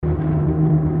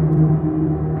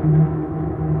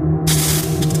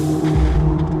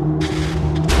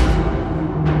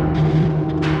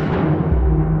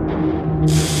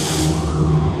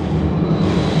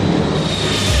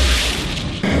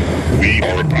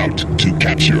about to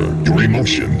capture your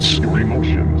emotions. Your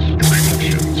emotions. Your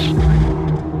emotions.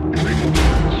 Your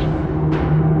emotions.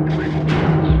 Your emotions.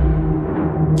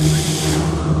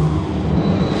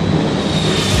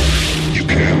 You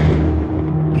can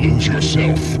lose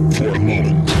yourself for a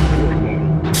moment. For a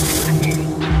moment. For a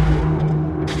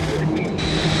moment. For a moment.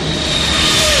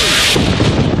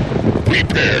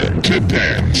 Prepare to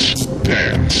dance.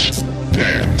 Dance.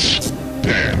 Dance.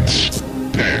 Dance.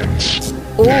 Dance.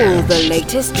 All the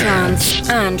latest trance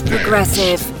and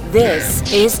progressive. This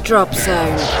is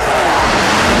DropZone.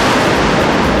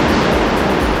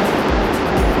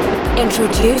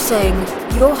 Introducing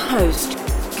your host,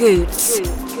 Goots.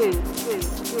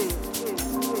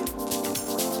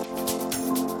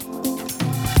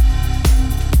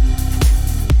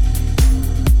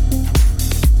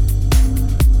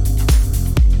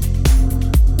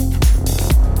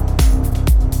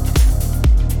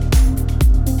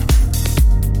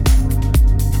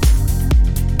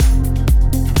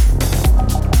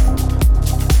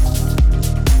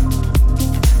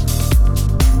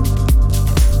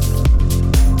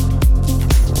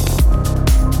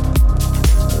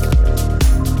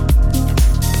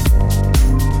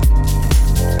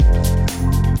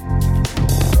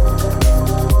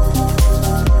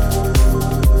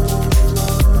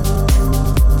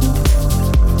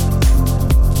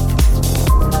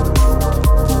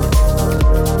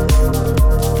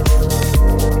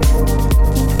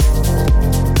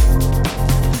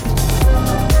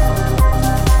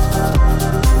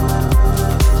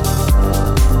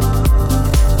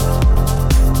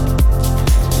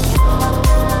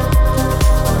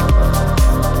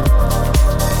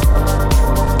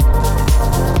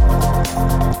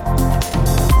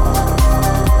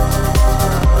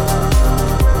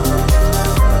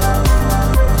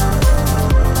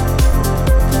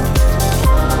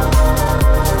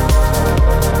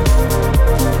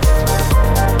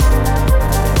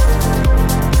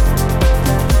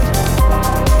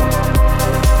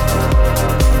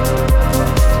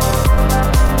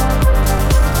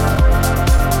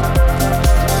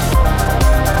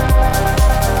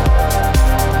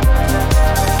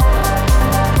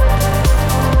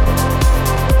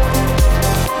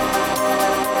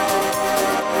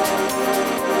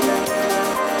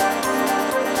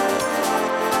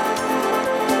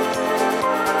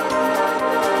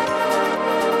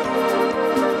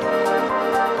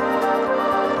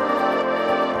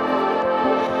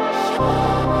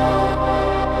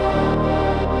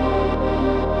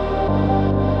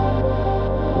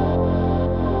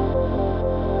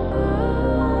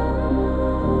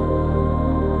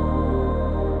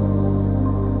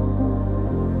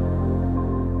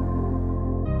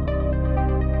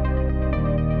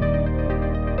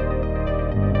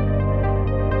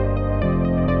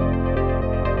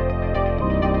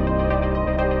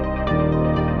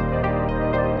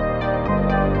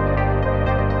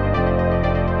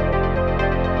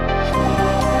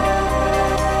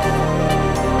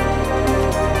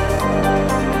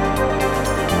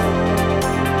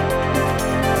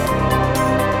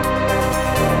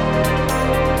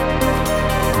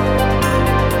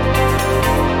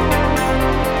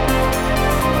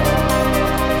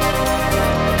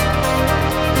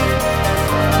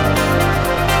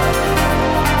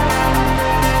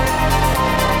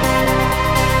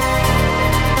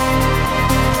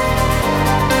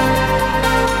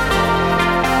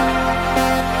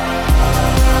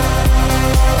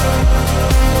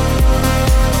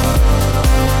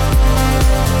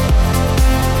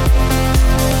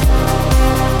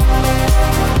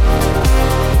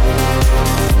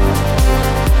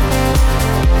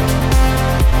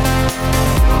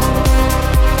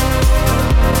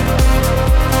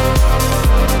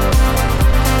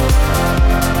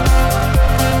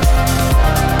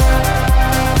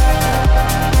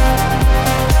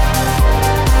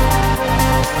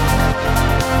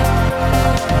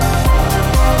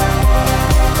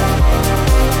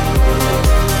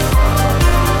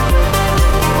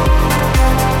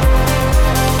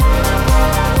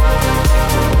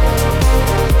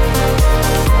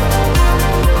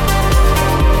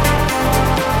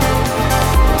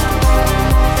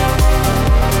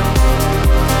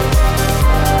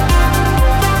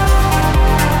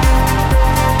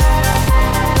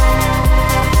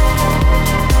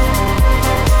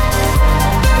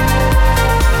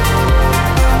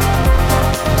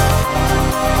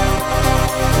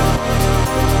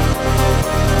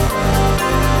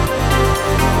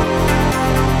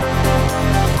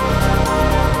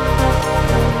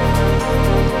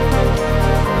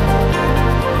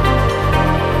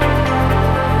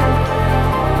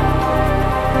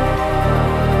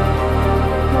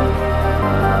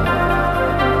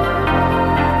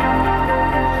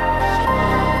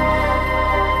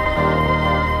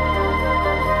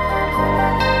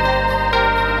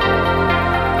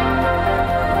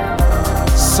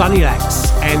 Anilax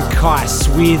and Kais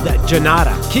with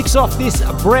Janata. Kicks off this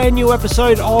brand new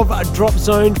episode of Drop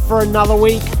Zone for another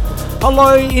week.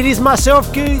 Hello, it is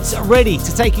myself, Goots, ready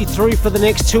to take you through for the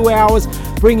next 2 hours,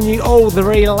 bringing you all the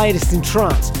very latest in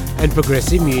trance and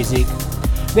progressive music.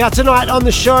 Now tonight on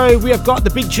the show, we have got the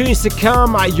big tunes to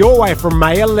come your way from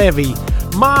Maya Levy,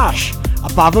 Marsh,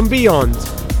 Above and Beyond,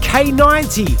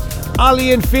 K90,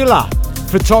 Ali and Fila,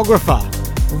 Photographer,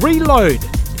 Reload,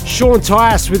 Sean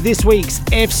Tyas with this week's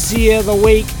FC of the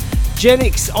Week,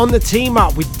 Genix on the team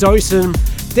up with Dosen,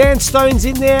 Dan Stone's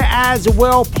in there as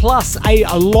well, plus a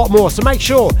lot more. So make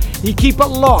sure you keep it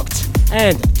locked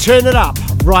and turn it up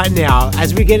right now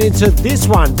as we get into this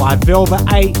one by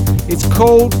Velvet 8. It's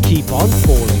called Keep On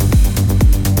Falling.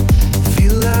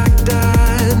 Feel like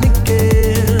dying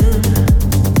again.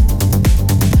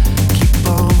 Keep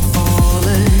on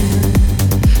falling.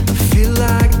 Feel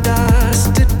like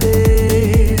dust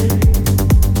today.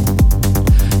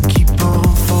 Keep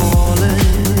on falling.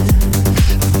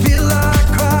 Feel like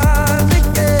crying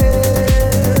again.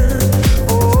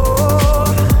 Oh,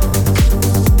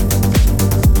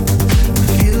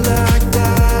 feel like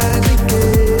dying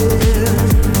again.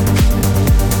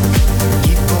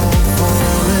 Keep on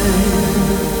falling.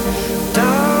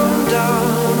 Down,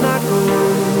 down I go.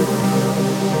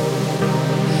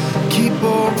 Keep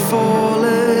on falling.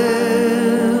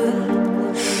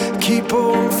 Keep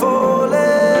on falling.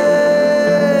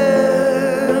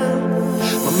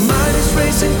 My mind is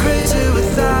racing crazy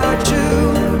without you.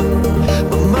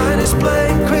 My mind is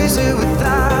playing crazy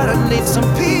without. I need some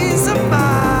peace of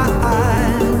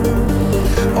mind.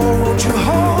 Oh, won't you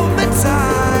hold me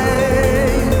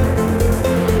tight?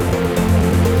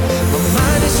 My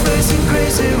mind is racing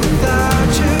crazy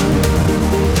without you.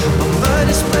 My mind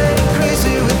is playing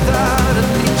crazy without. I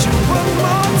need you one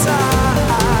more time.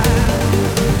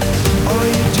 Or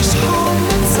you just hold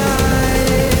me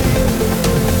tight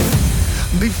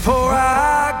before I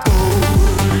go.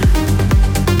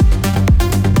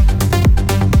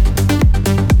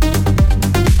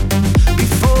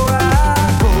 Before I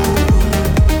go.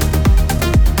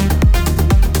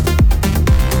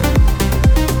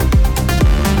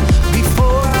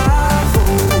 Before I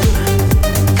go.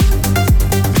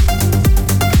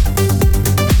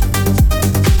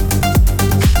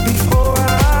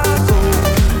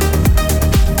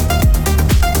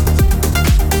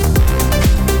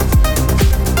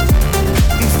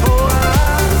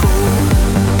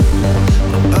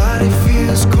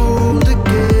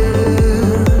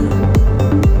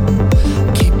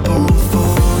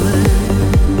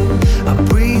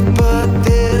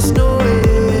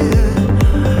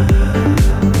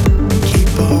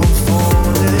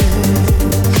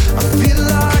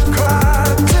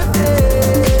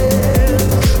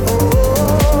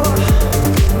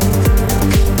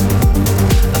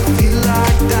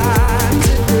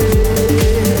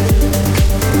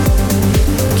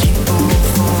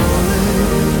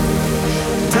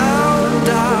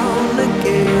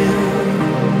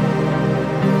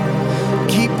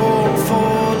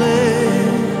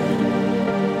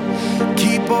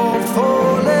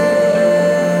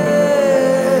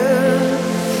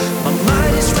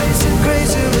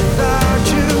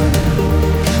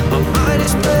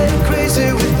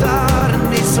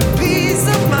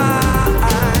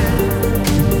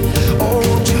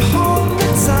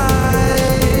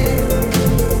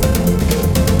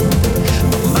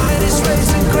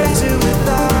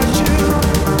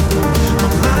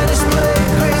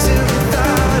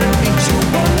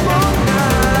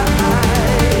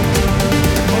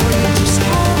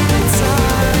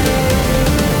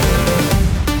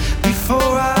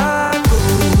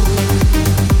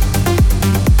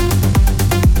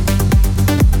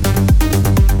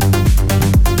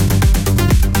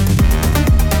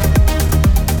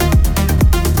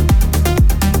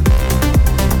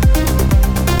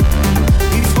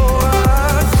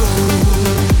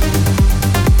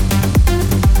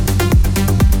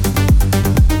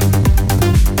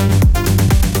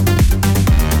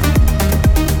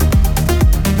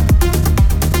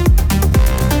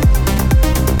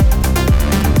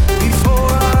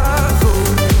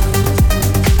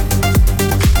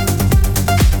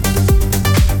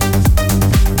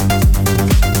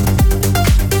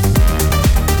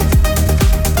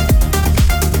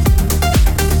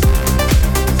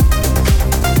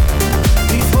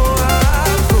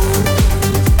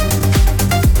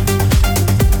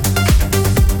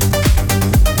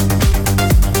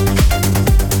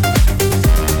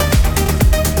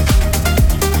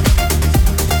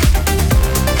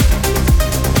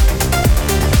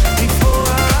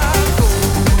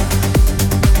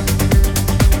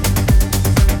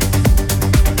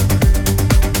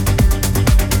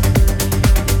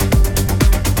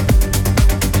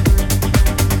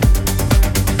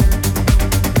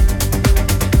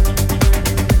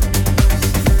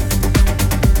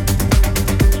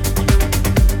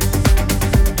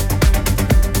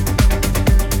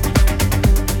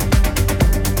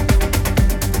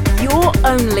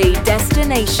 only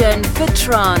destination for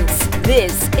trance.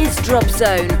 This is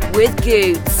DropZone with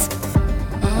Goots.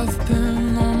 I've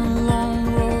been on a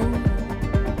long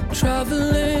road,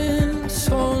 traveling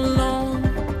so long,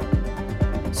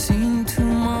 seen too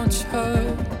much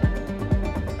hurt,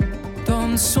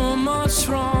 done so much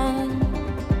wrong.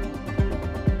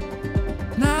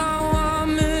 Now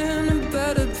I'm in a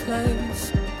better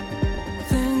place,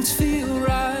 things feel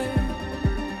right.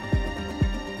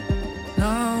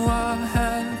 Now I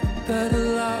have a better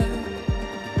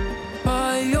life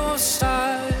by your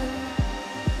side.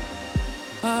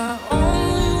 I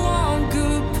only want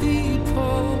good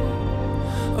people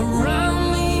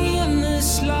around me in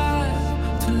this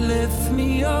life to lift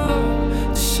me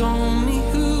up, to show me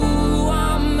who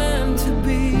I'm meant to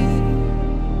be.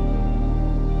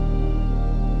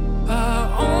 I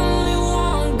only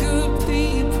want good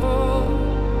people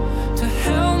to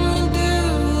help me do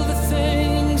the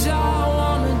things I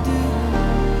wanna do.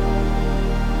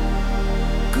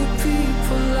 Good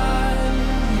people like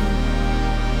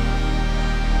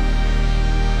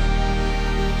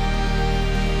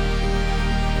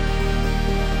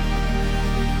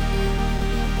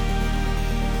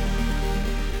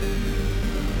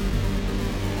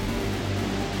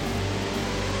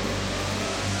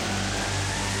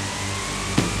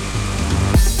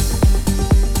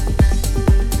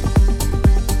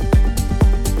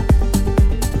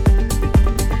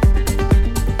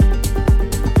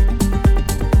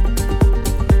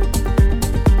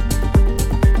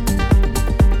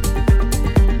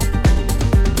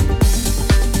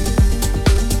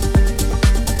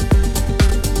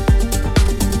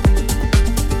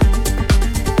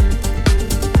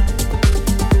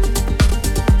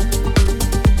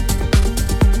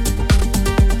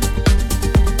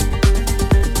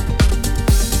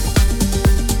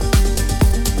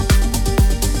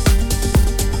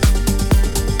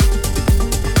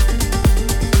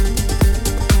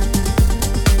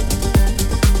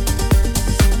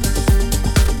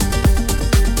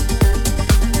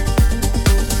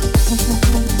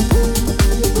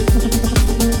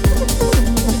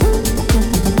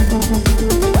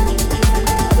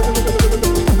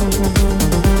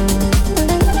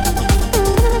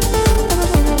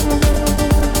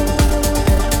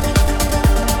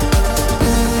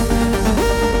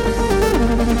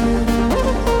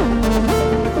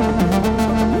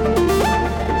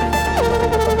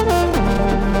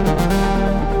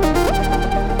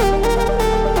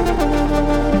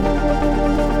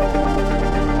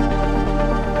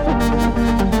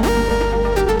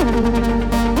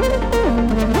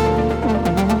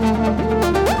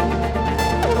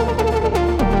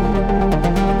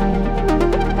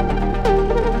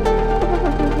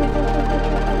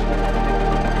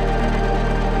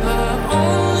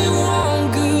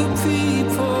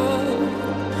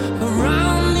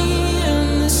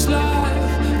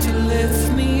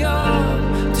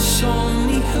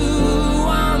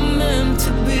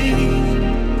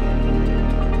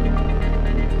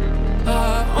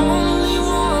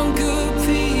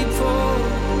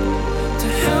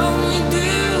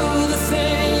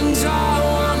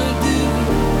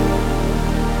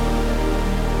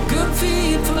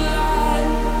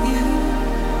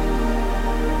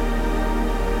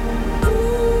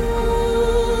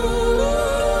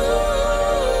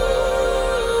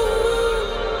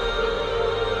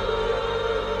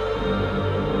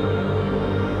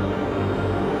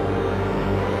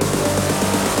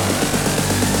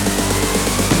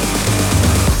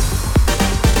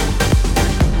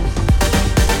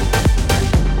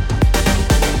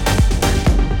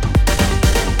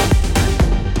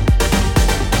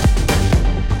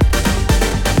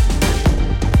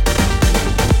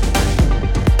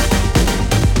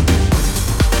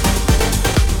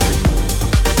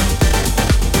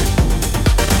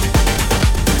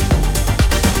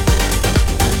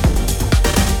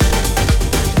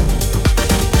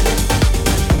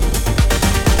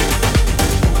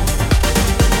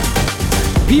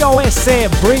POS there,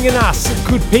 bringing us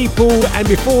Good People, and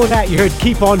before that you heard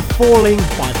Keep On Falling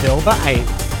by Velvet 8.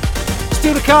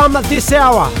 Still to come this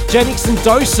hour, Janix and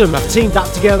Dosum have teamed up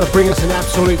together to bring us an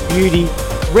absolute beauty.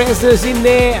 Resner's in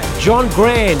there, John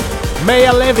Grand,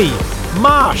 Maya Levy,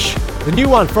 Marsh, the new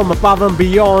one from Above and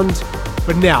Beyond.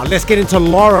 But now let's get into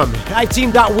Lorem. I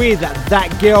teamed up with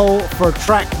That Girl for a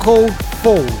track called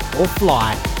Fall or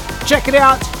Fly. Check it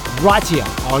out right here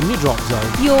on your Drop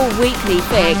Zone. Your weekly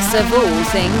fix of all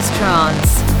things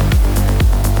trance.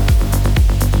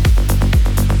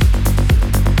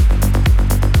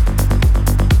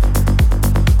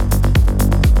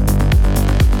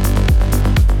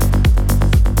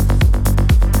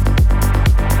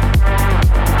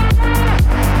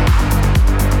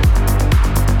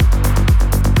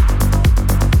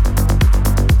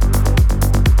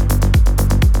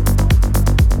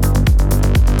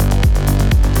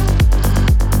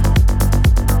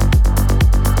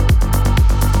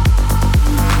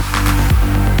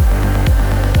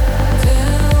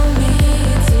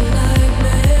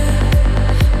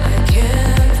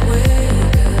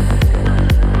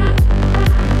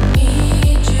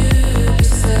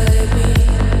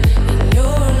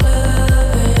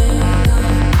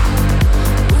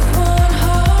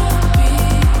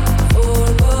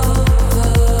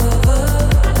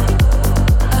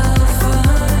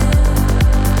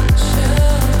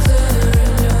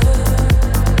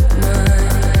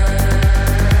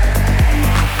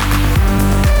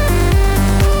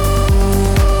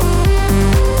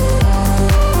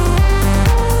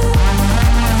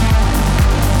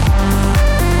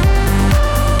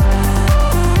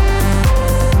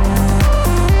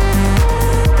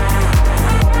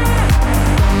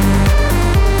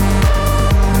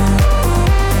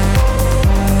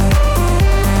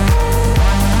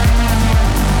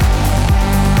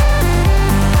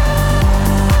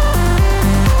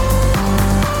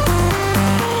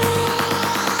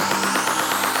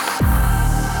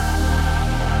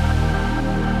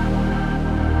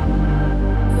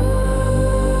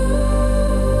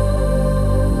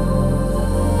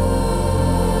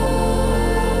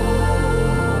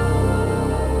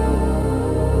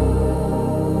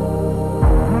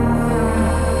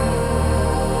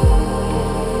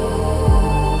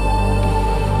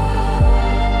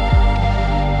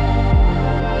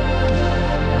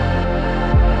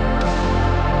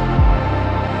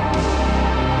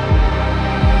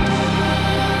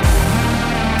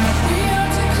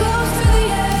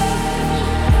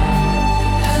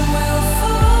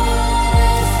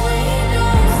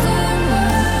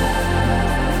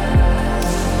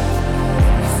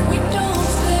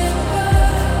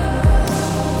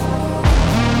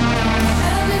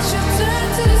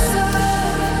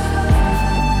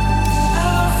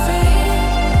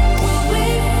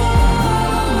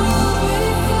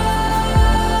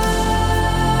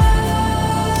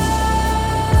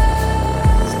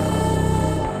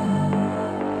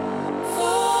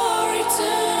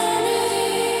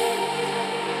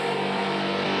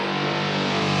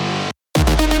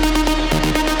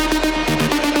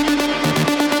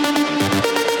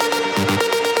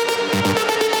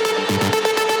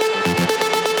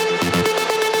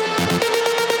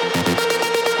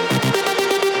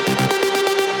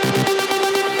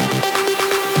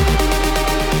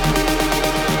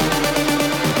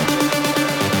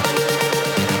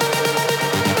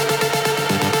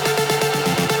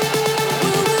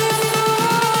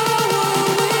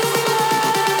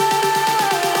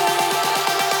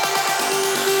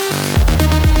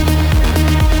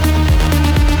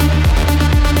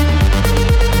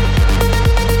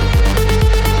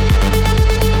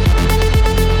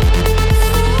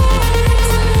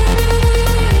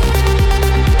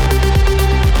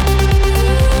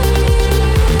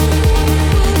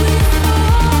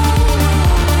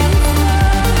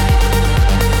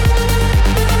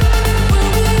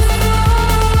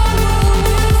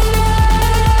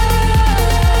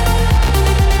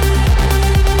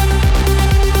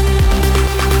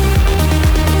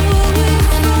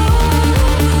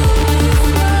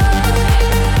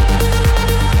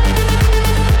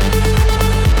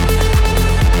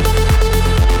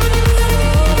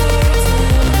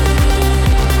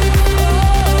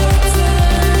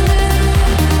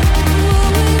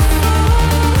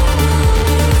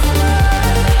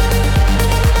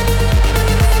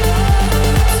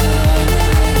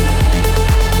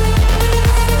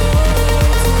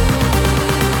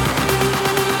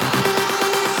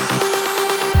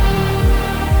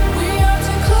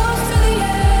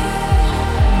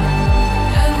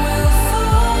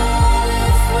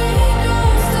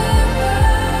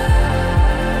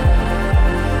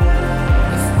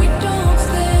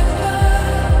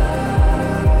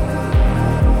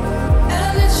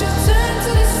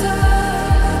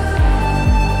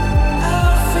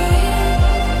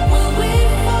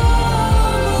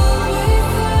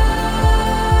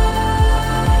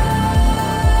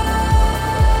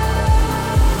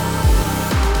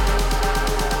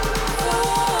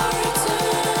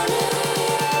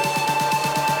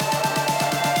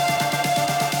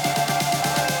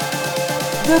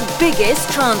 The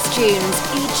biggest trance tunes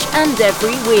each and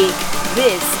every week.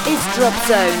 This is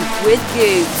DropZone with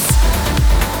Goots.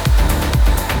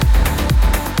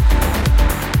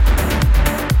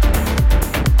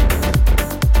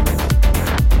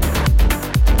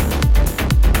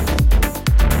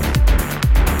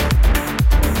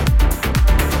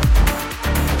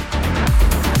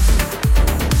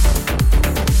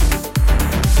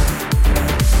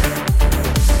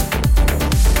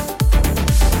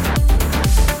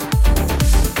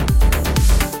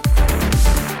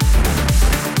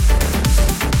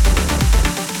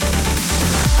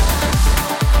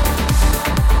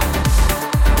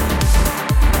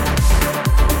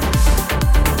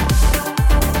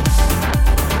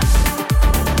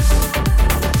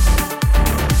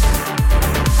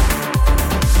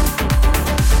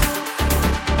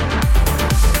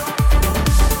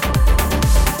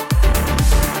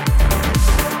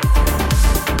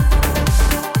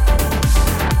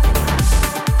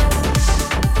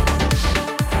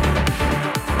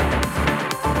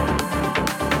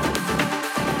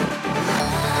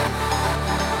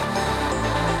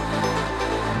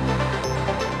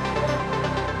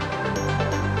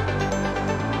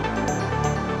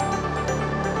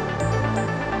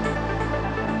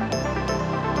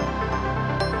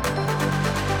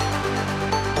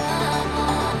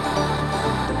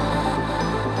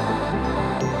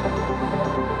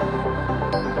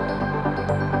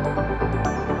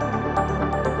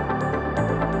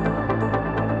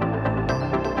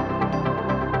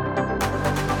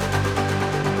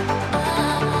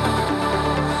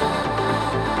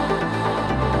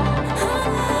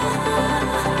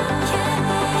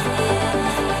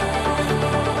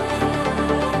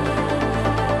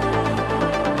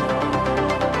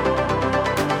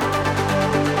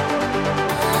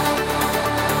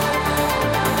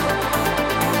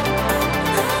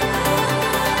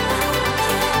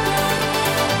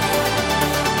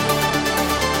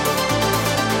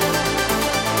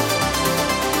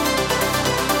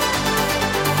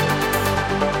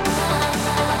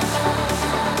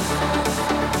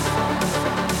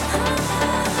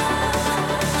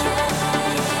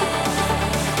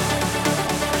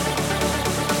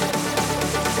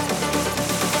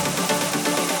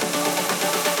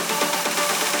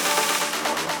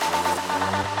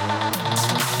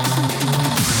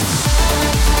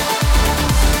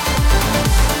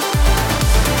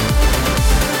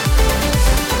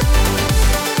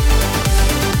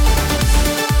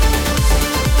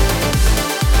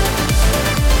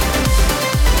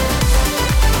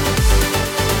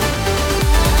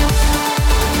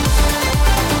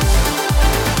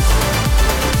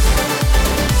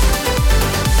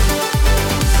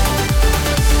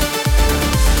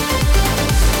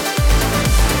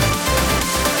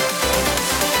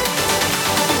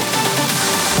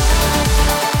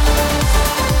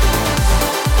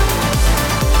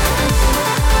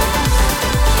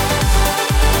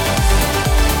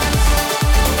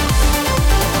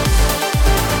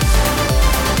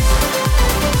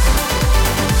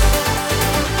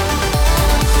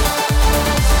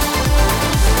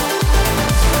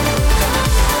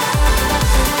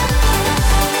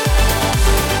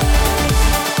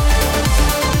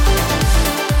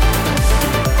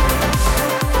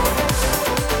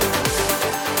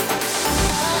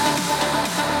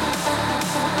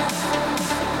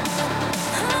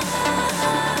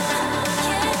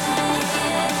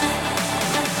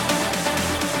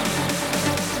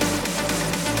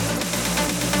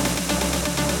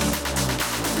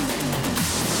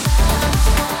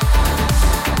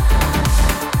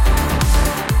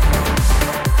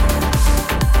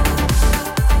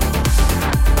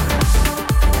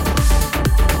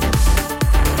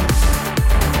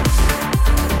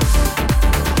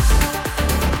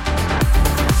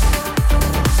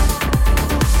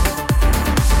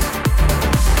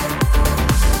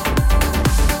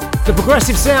 The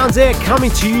progressive sounds there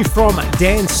coming to you from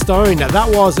Dan Stone. That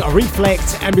was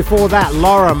Reflect, and before that,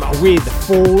 Lorem with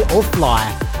Fall or Fly.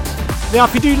 Now,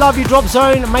 if you do love your Drop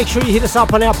Zone, make sure you hit us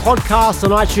up on our podcast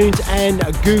on iTunes and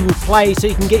Google Play so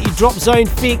you can get your Drop Zone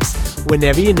fix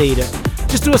whenever you need it.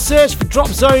 Just do a search for Drop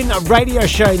Zone Radio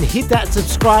Show and hit that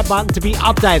subscribe button to be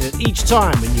updated each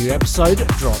time a new episode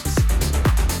drops.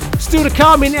 Still to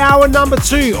come in hour number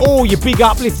 2, all your big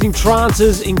uplifting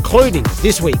trances, including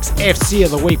this week's FC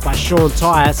of the Week by Sean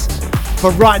Tyas.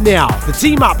 But right now, the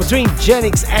team up between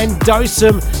Genix and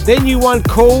Dosum, their new one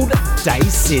called Day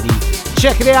City.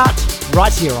 Check it out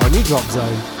right here on your Drop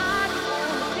Zone.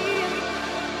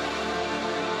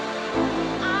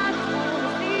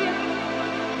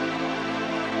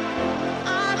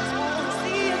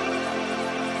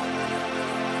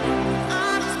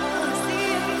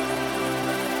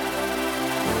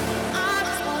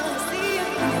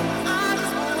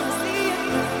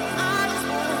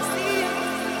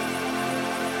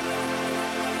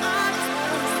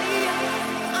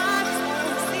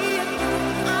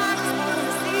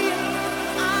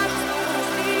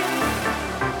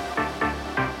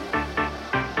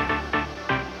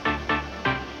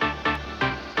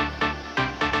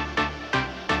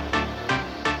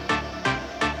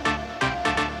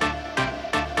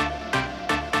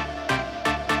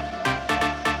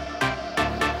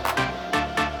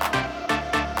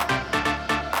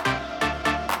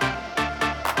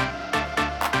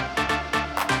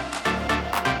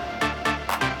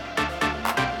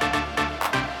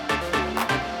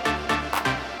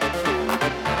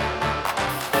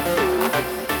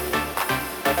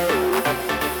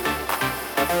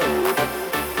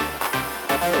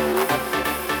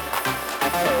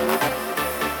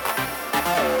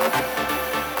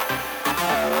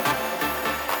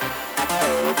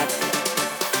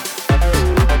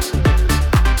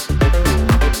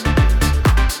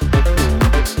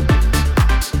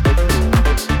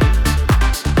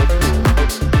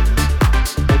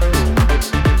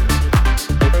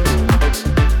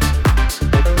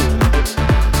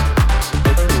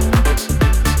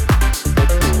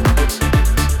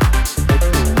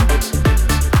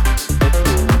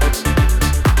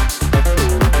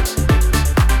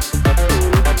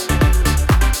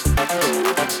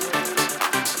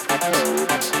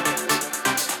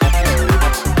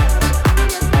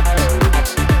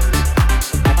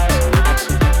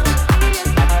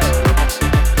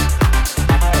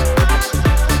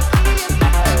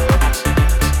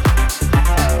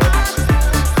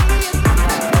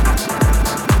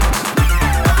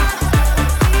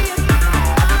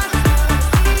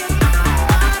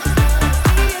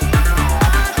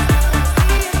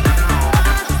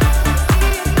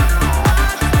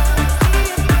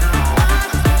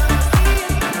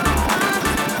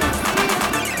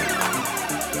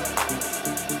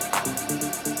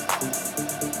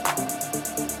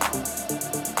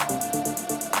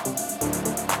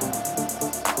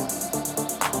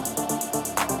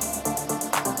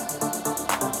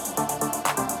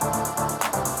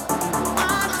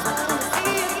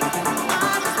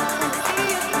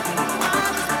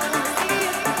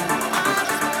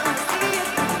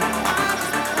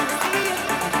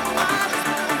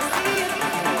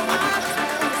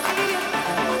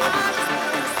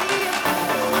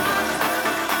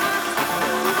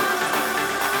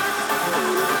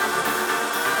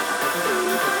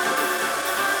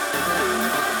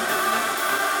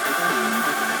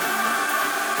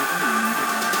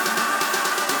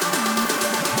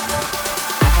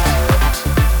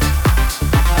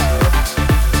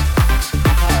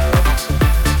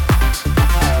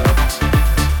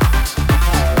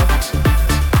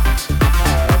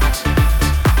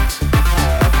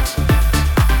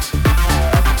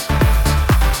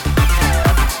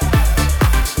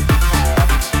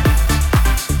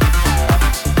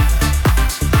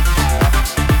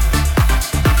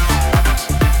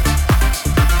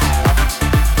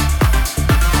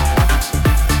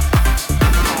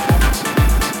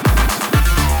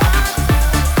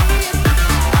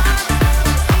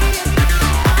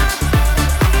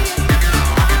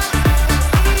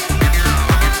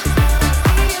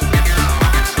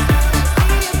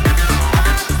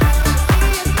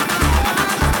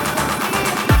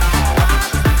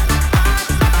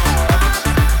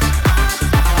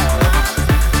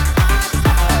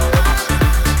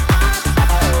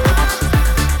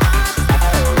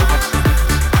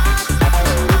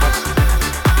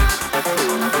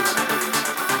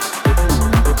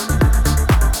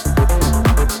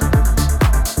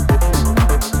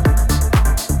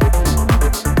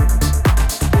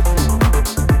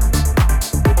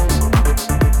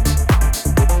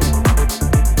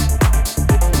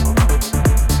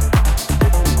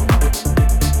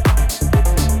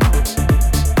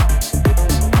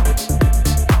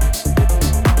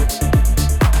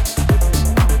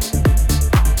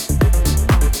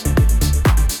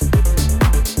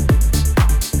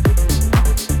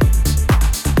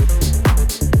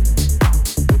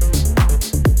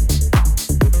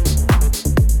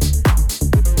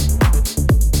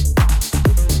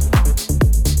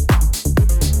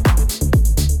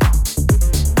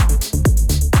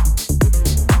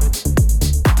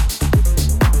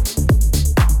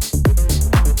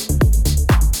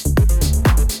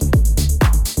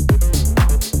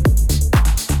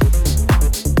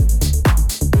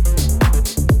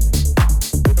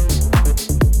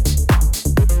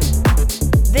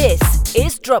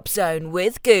 DropZone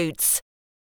with Goots.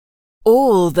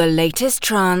 All the latest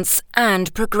trance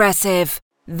and progressive.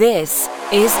 This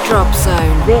is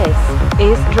DropZone. This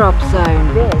is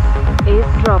DropZone. This is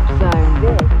DropZone.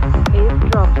 This is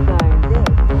DropZone.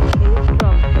 This is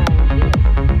DropZone.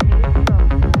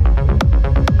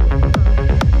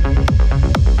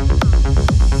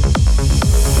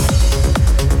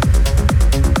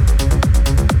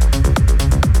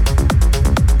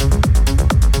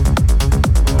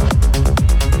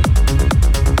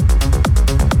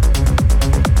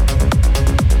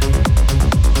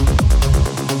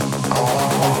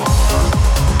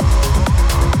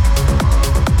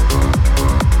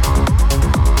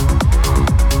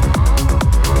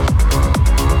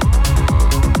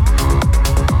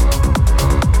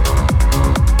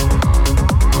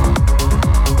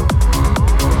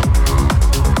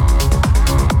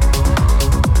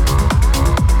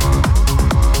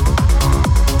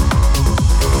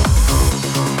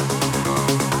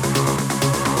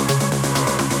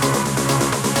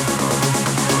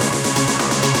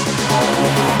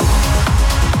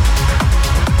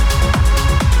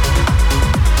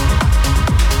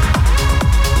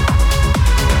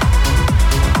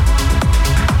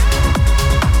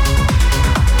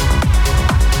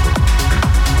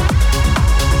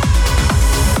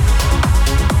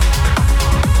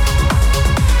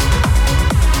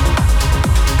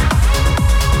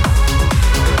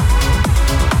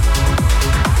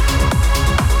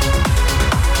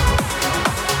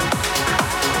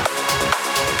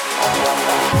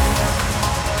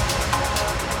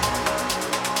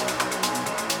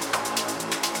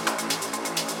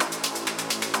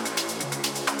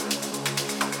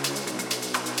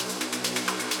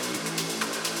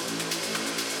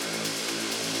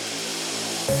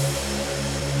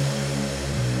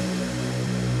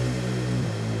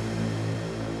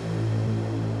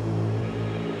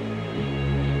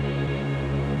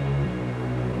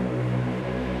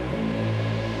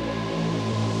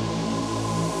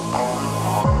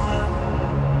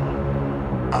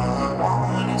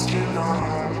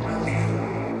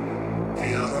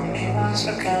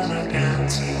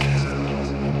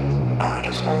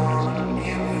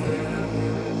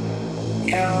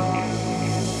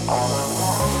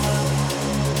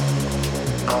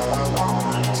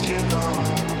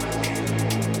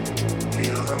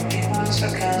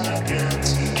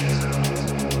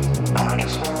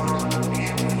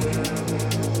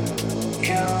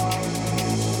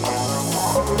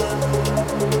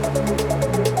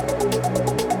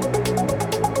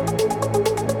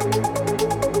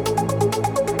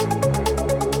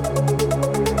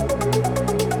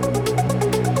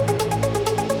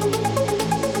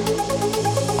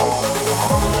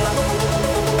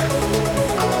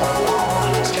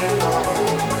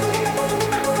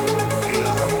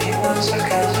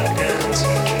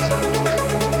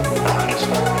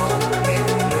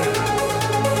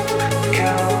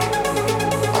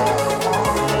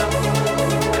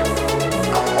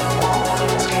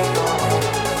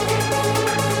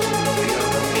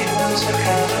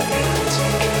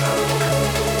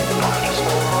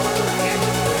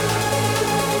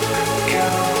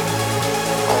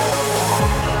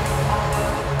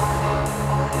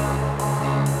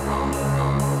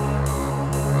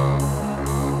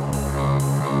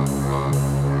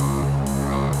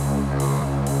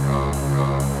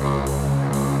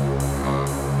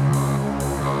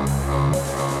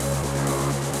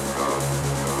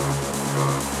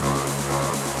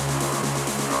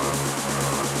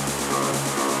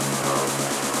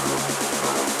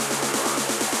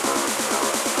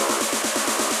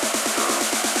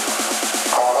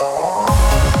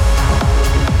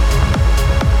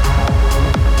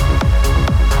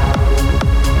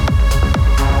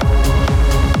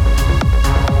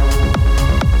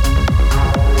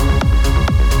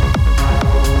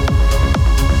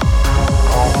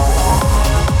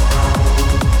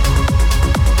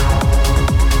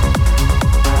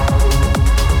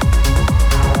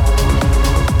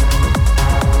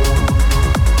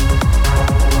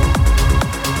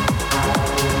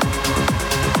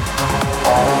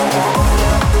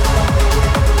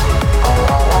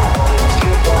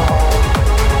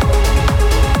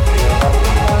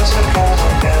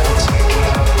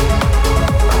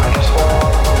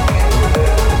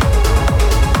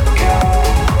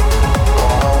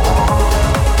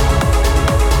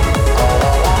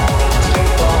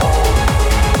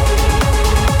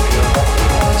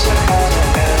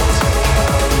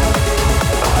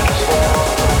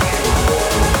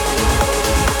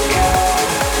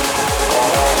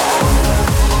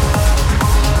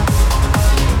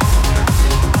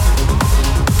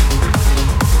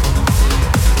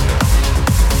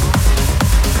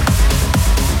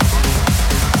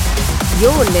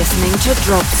 You're listening to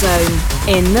DropZone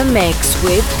in the mix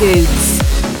with Goots.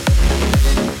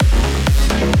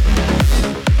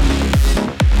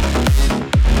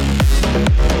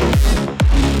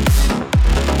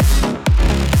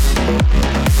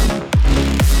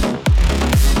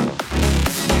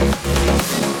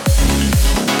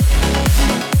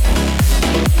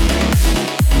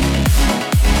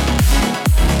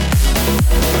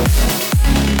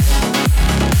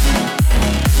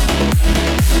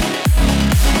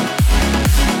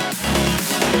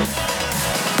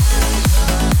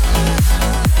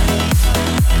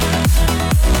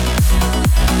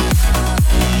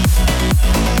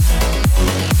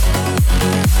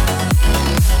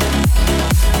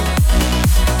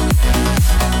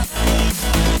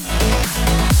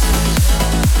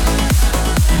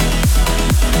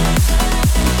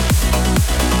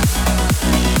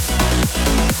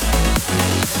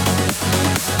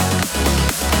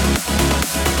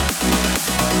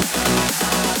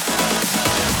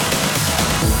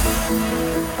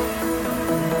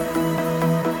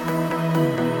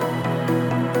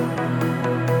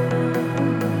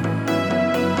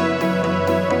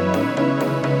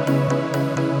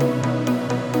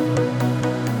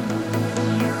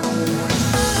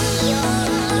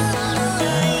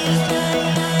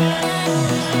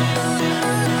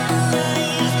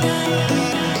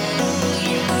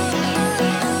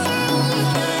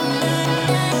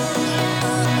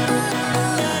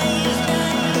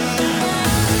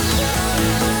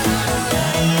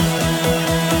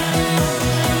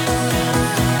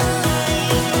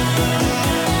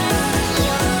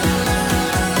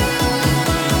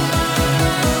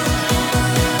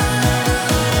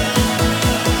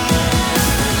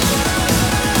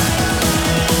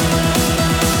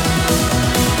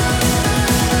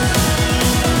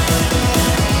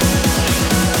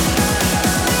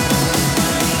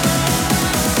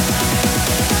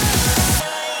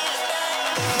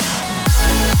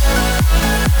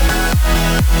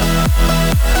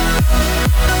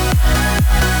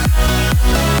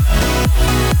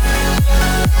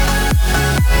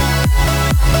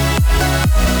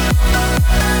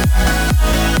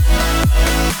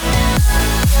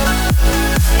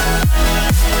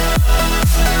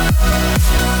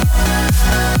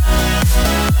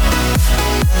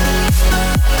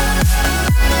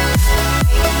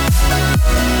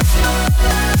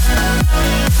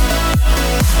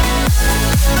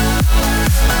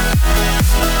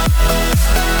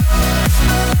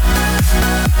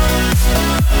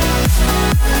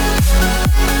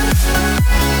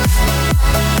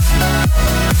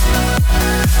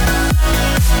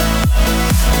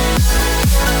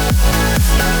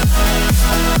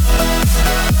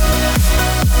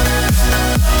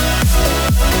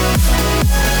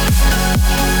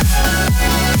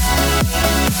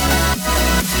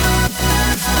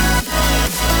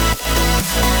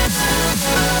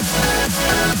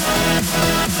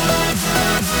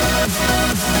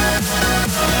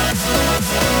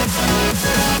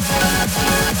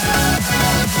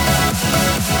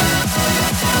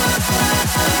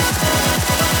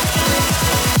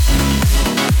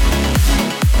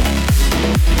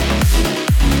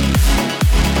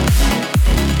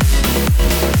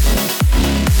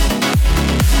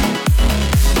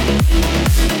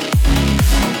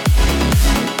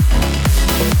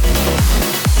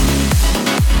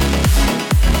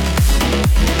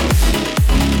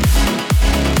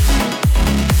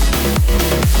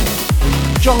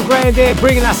 John Grand there,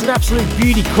 bringing us an absolute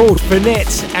beauty called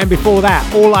Finette, and before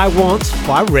that, All I Want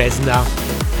by Resna.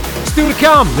 Still to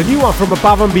come, the new one from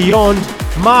Above and Beyond,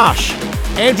 Marsh,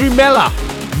 Andrew Meller,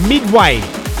 Midway,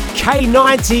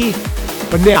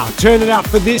 K90. But now, turn it up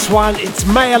for this one, it's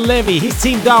Maya Levy. He's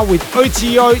teamed up with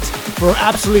OTO for an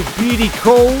absolute beauty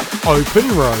called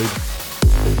Open Road.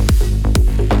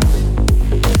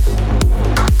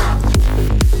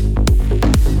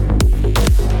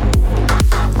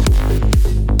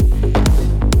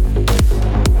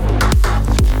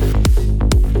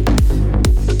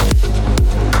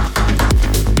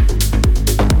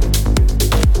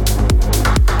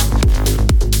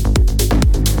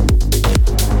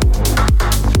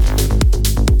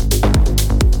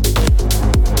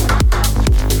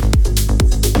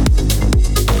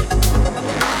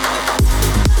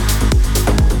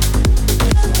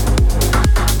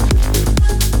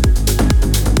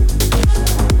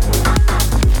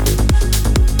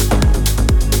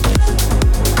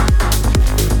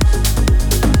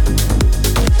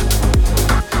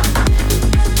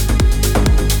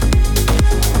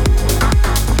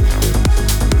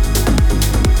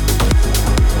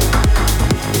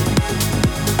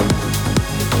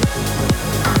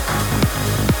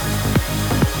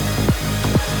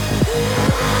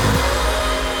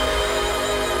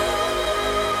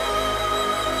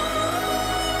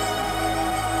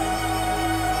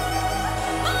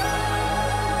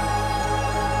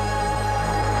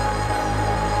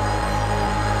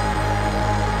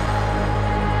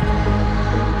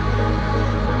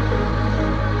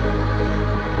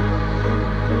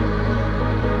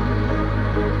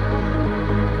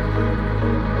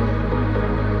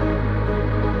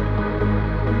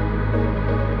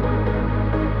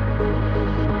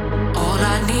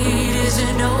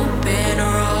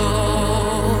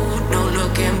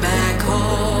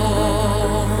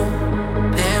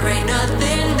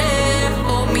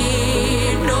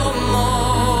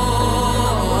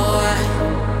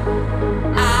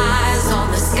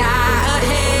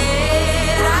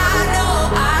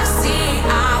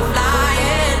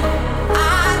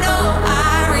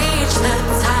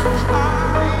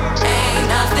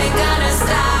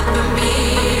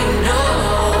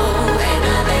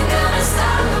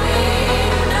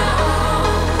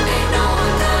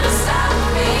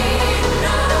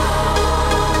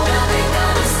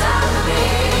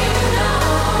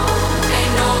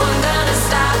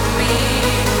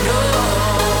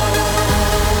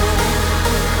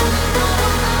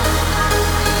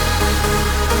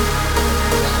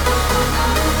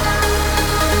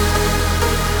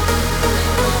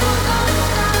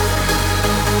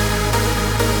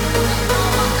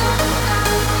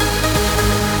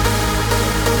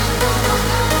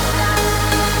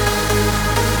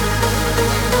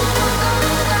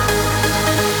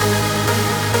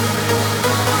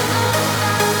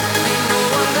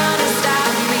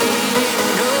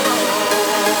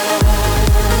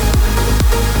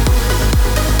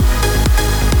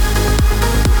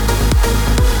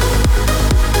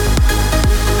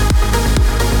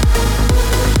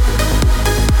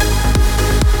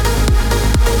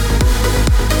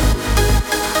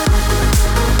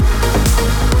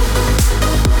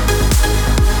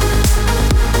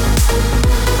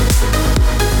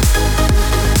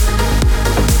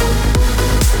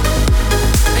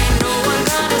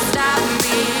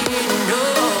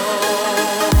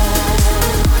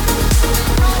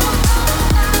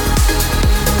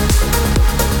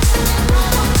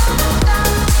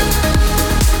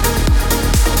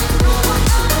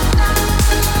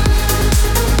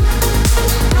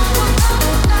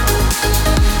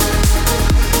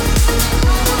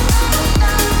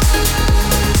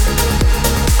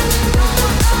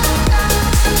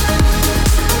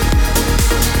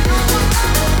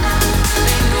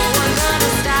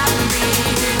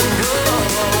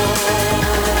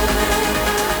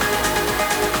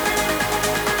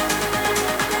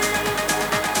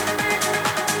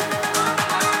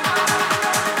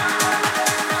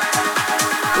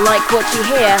 Like what you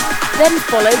hear? Then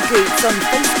follow Goots on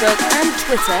Facebook and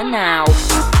Twitter now.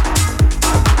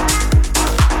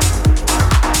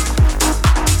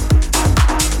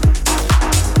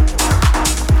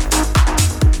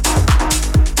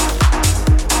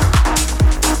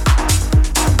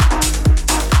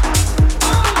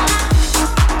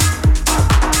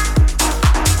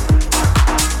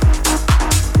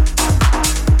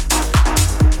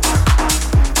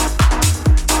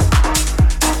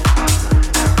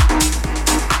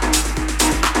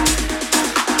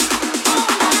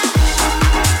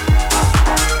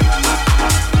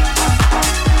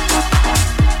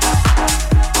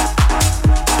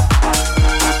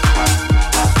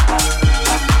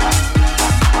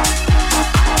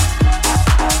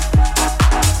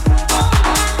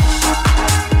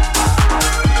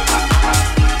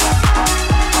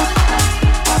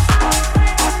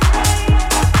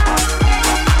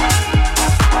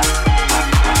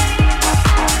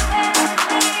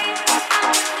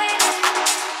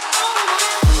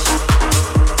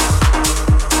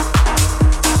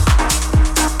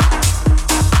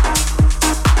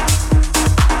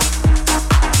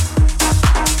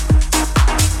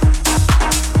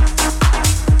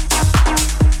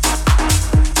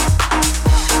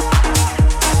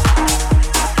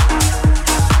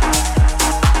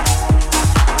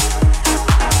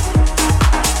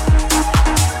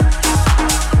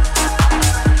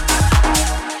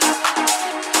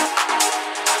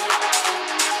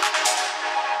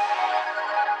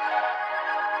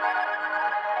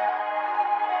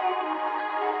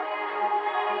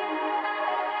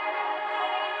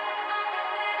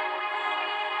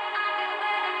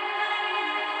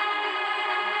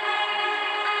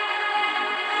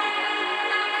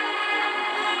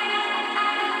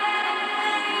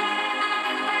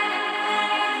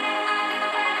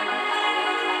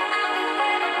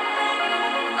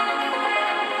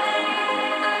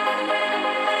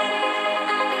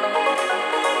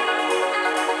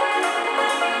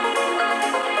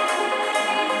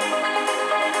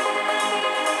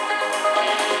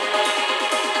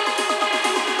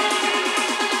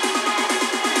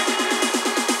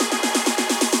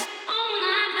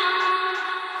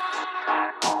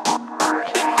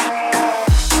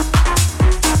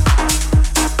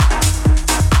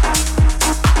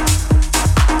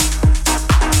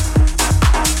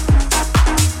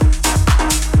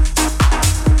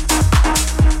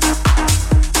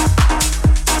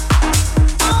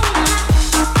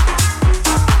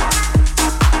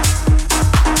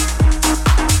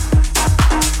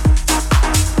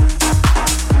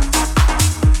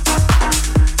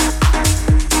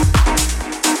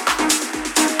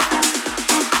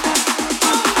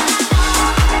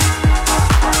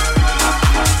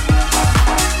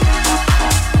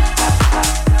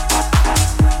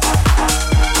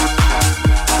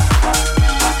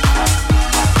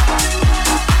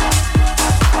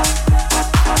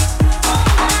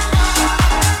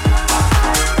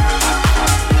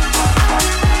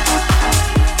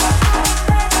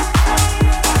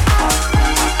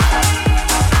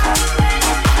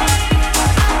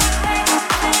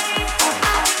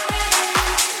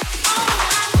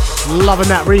 Loving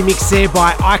that remix there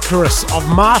by Icarus of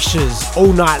Marshes,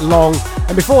 All Night Long.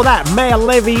 And before that, Maya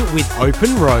Levy with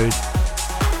Open Road.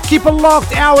 Keep it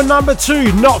locked, hour number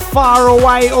 2, not far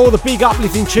away. All the big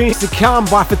uplifting tunes to come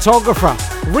by Photographer,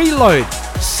 Reload,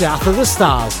 South of the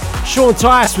Stars, Sean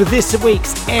Tyas with this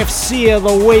week's FC of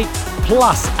the Week,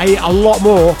 plus a lot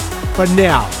more. But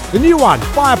now, the new one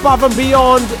by Above and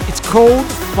Beyond, it's called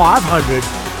 500.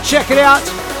 Check it out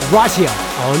right here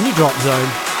on your Drop Zone.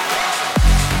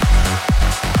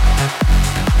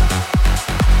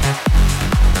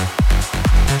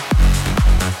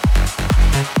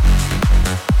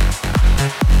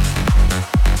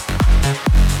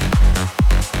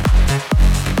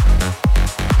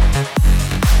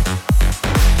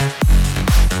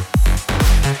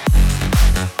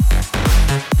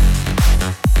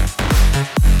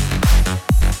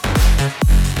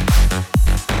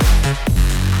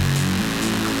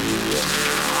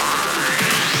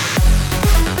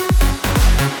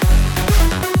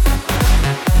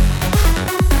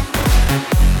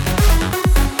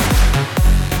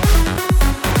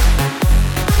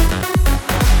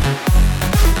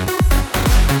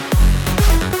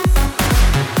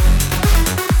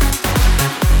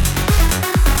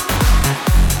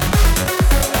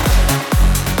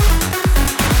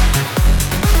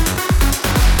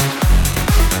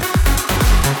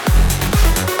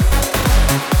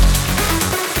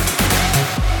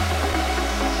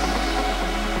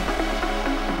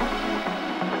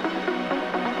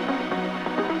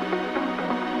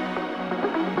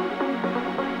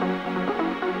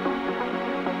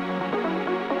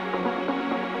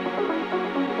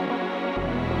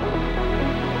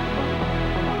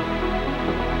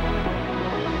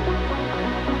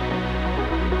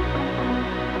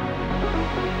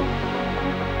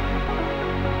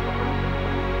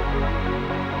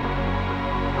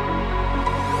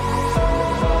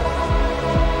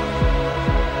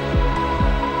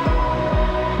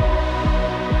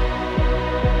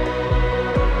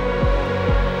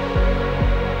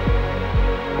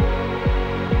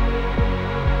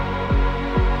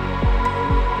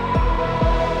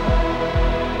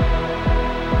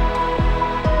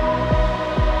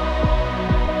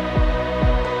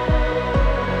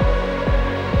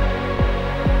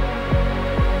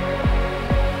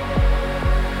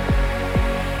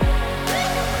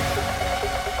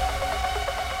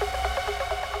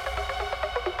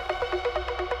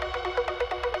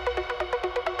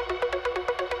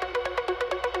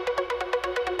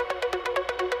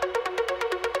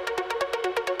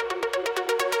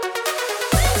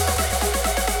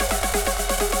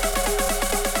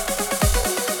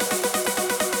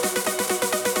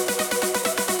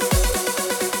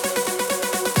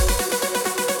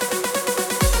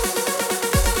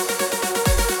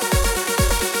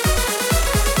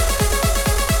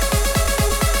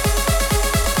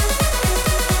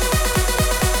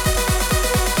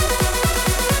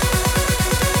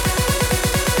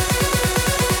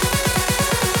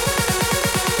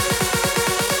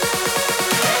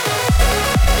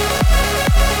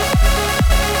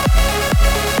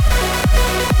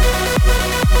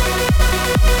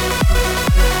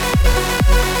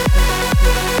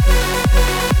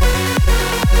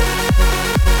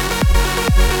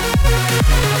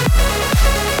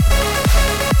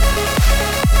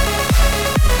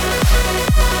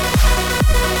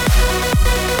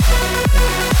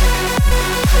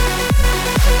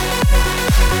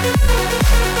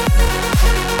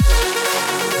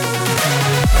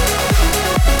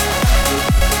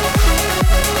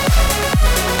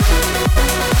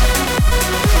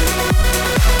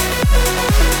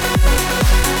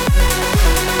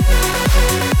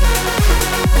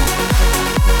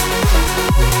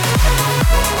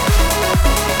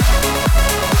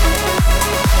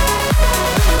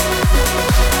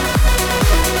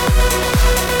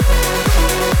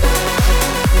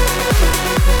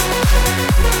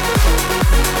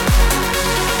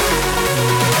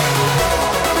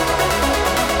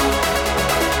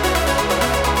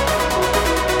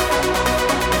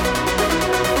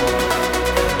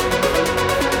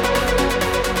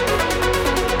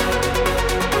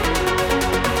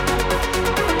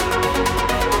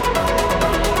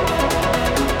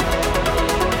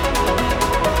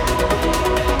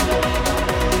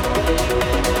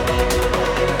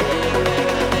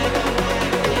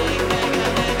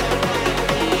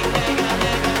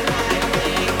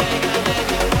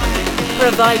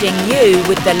 providing you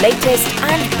with the latest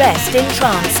and best in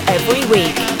trance every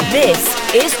week. This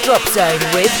is DropZone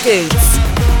with Goots.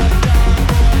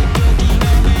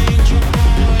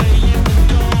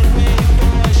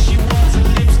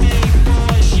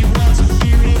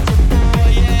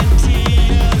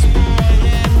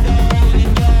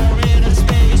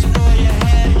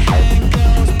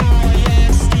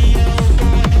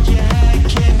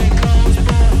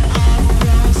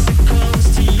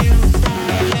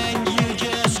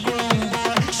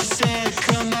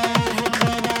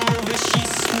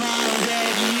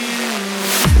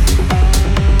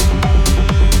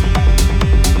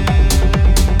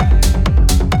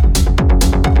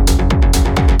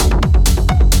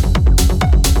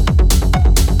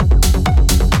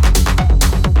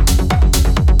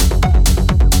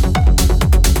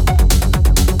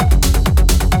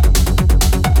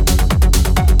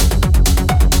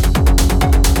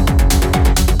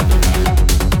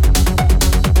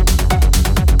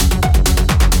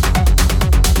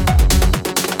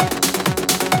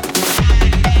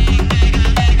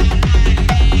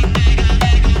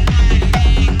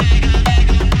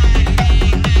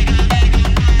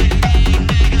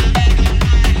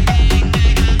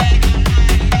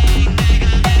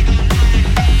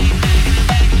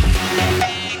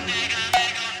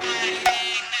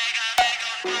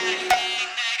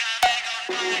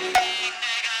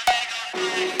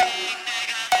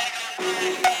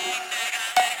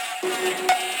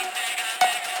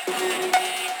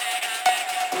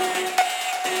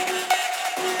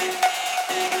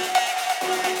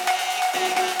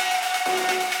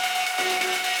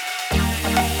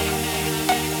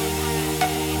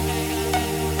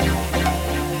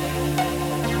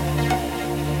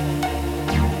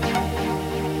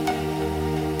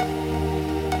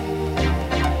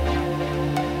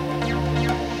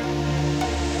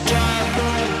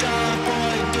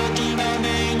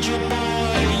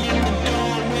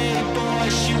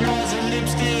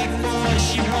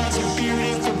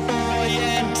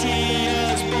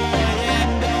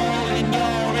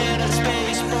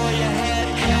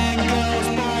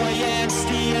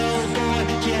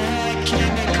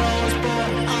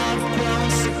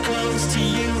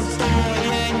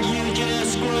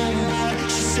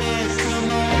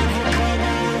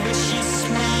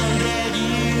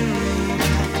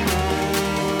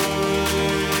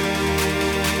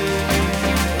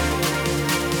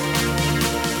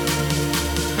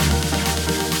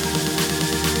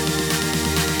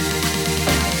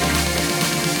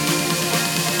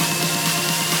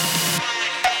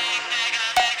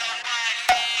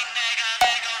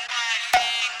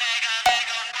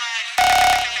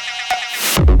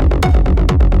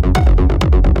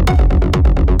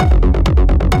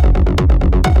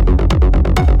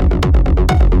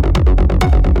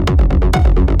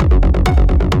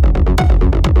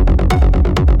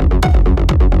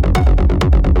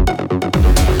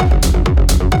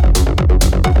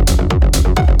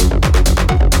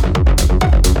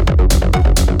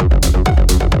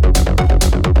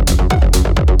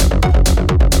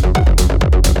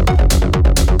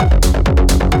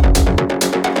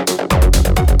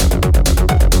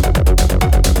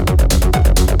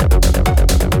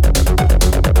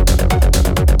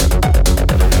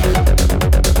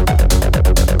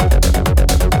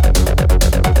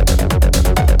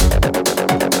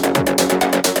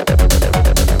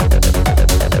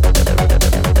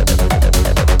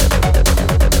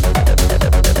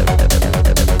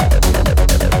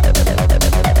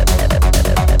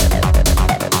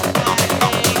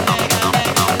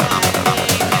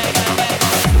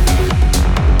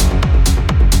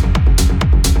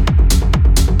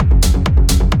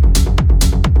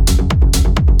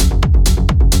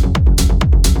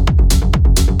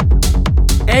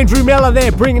 Andrew Mellor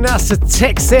there bringing us the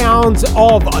tech sounds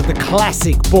of the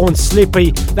classic Born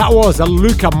Slippy. That was a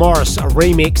Luca Morris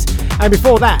remix. And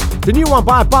before that, the new one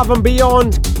by Above and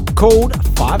Beyond called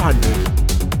 500.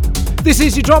 This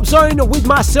is your Drop Zone with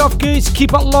myself, Goose.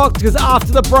 Keep it locked because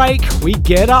after the break, we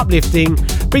get uplifting.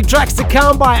 Big tracks to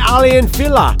come by Ali and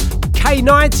Filler,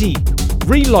 K90,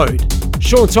 Reload,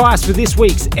 Sean Tice for this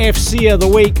week's FC of the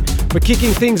Week. But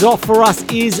kicking things off for us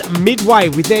is Midway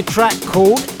with their track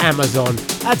called Amazon.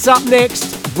 That's up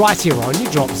next, right here on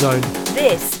your Drop Zone.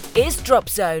 This is Drop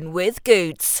Zone with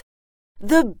Goots.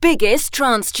 The biggest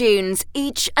trance tunes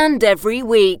each and every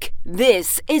week.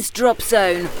 This is Drop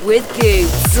Zone with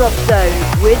Goots. Drop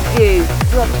Zone with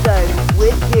Goots. Drop Zone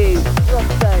with Goots.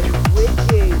 Drop Zone with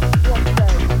Goots.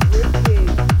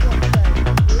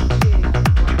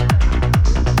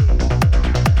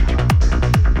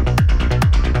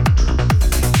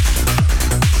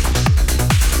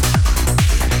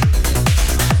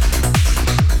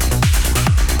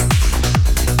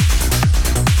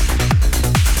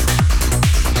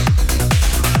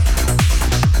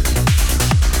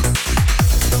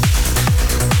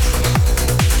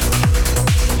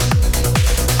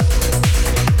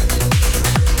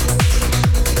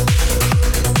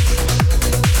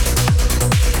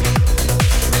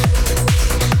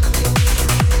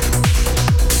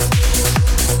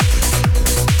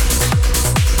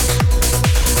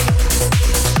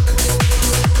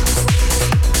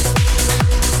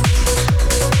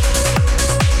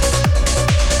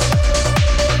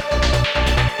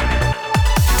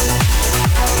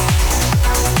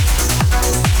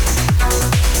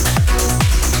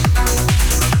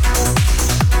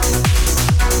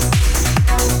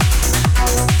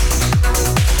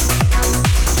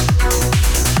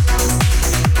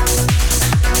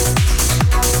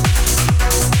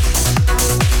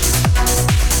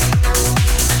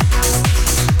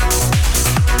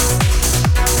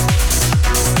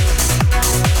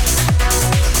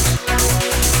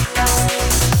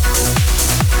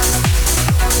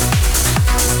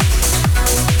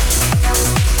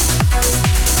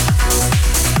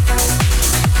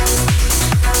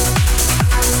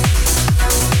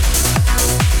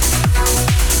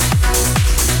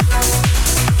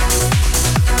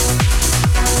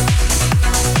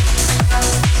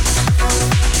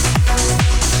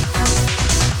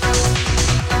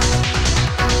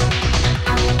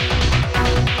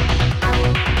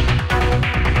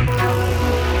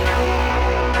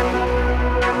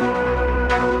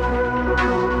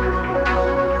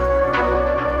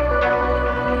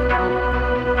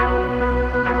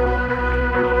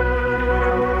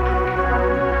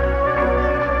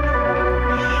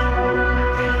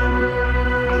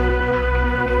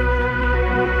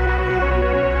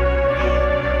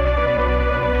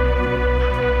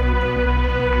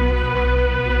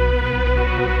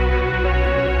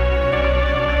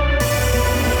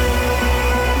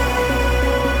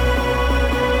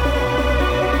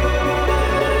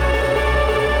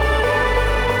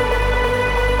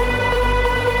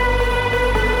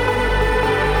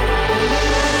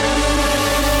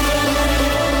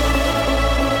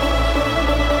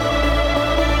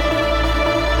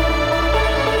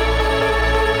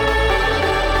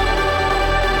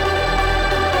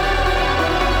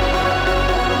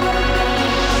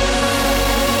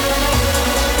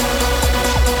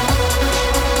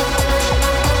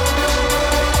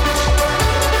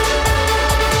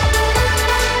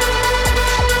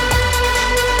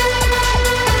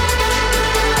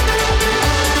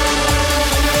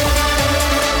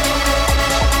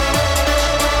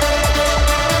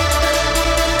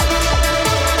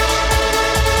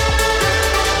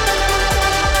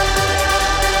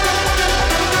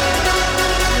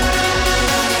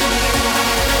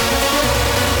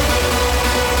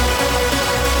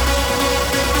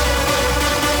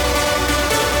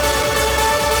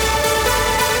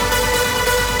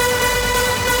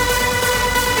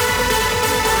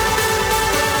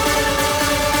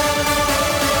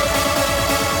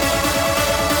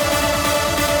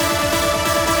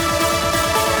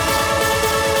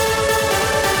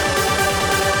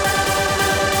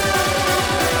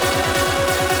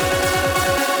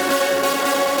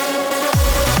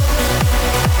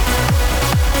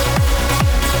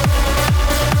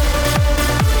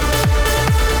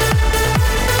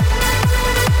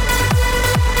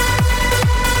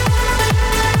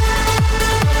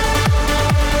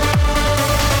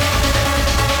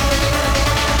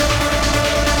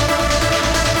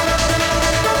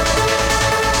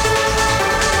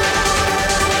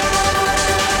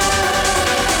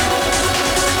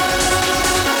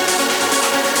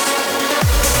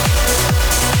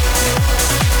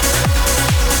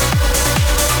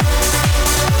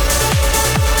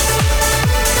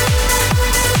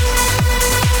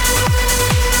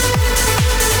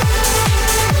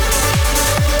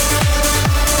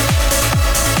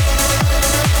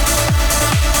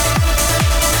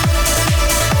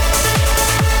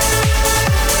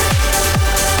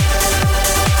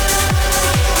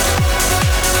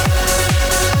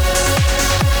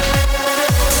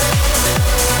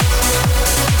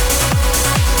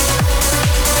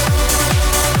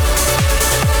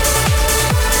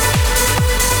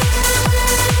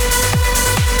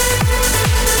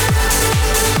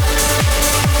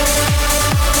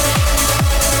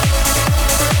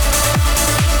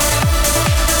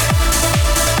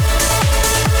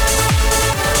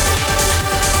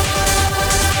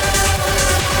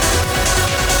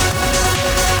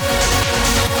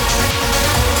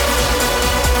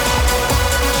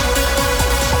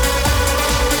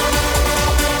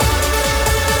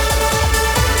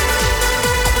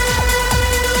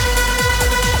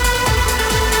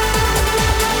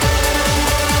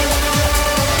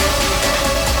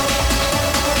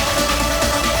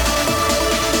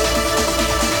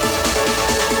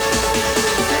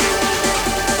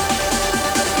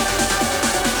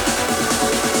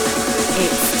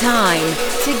 time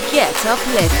to get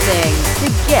uplifting, to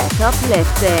get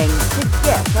uplifting, to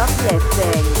get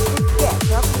uplifting, to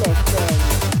get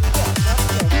uplifting.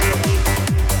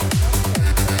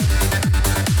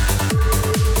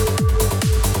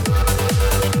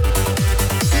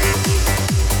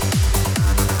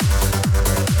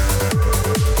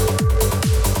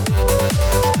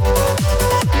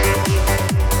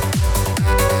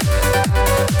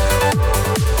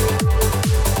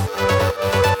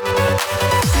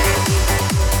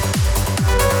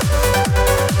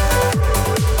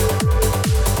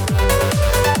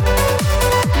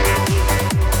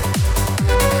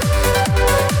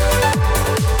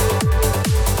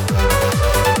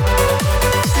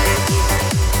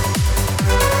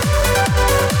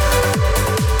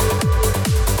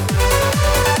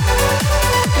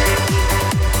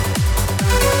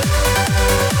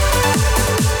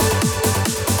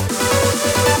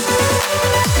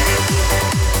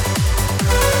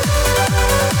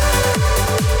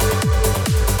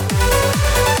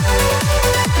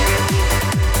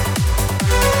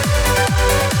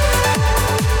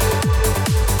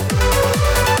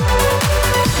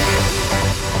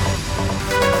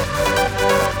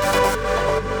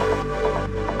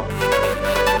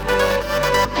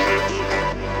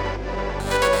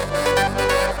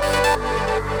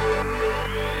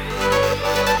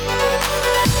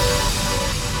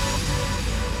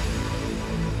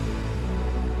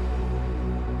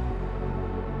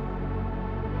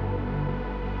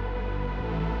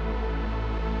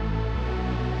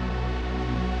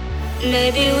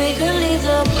 Maybe we could leave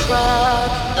the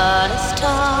crowd, but it's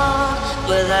talk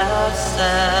without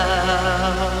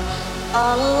sound.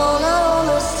 All alone out on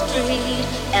the street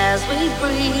as we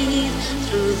breathe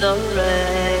through the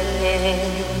rain.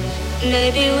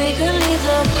 Maybe we could leave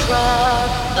the crowd,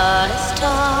 but it's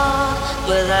talk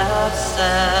without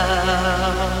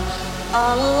sound.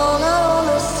 All alone out on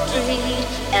the street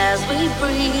as we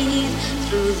breathe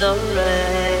through the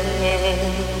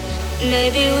rain.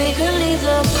 Maybe we could leave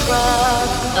the crowd,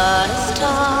 but it's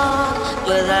talk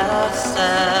without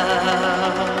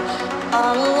sound.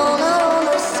 All alone out on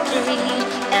the street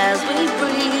as we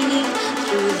breathe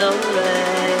through the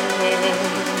rain.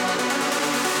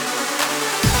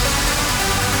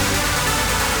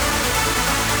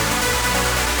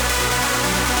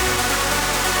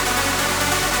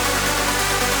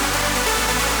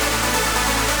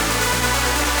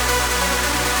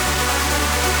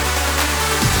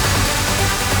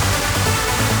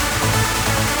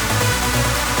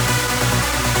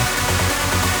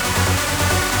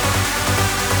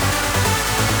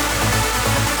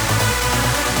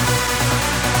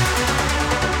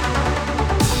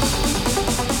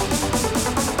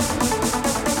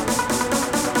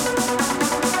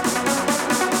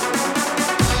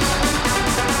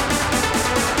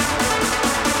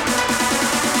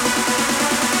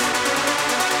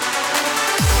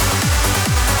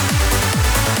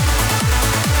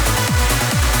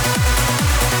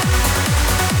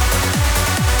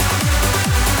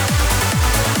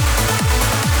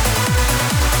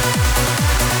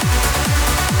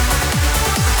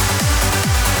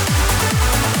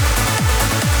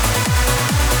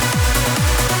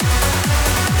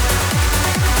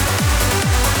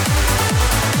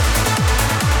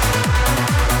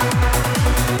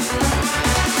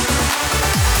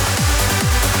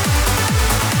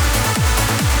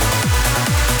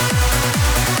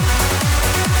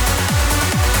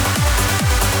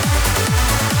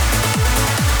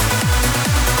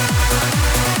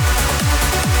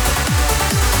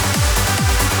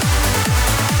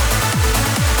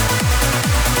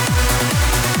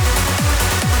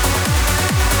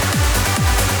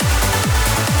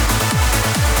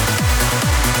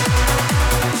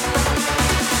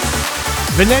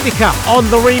 Venetica on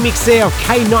the remix there of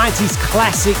K90's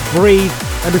classic Breathe,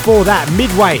 and before that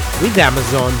Midway with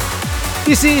Amazon.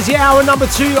 This is your hour number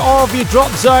 2 of your Drop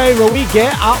Zone, where we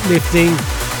get uplifting.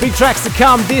 Big tracks to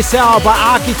come this hour by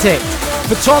Architect,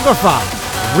 Photographer,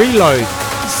 Reload,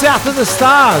 South of the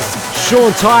Stars,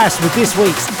 Sean Tice with this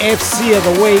week's FC of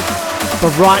the Week.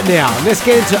 But right now, let's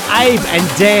get into Abe and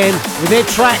Dan with their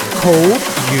track called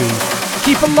You.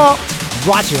 Keep it locked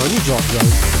right here on your Drop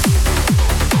Zone.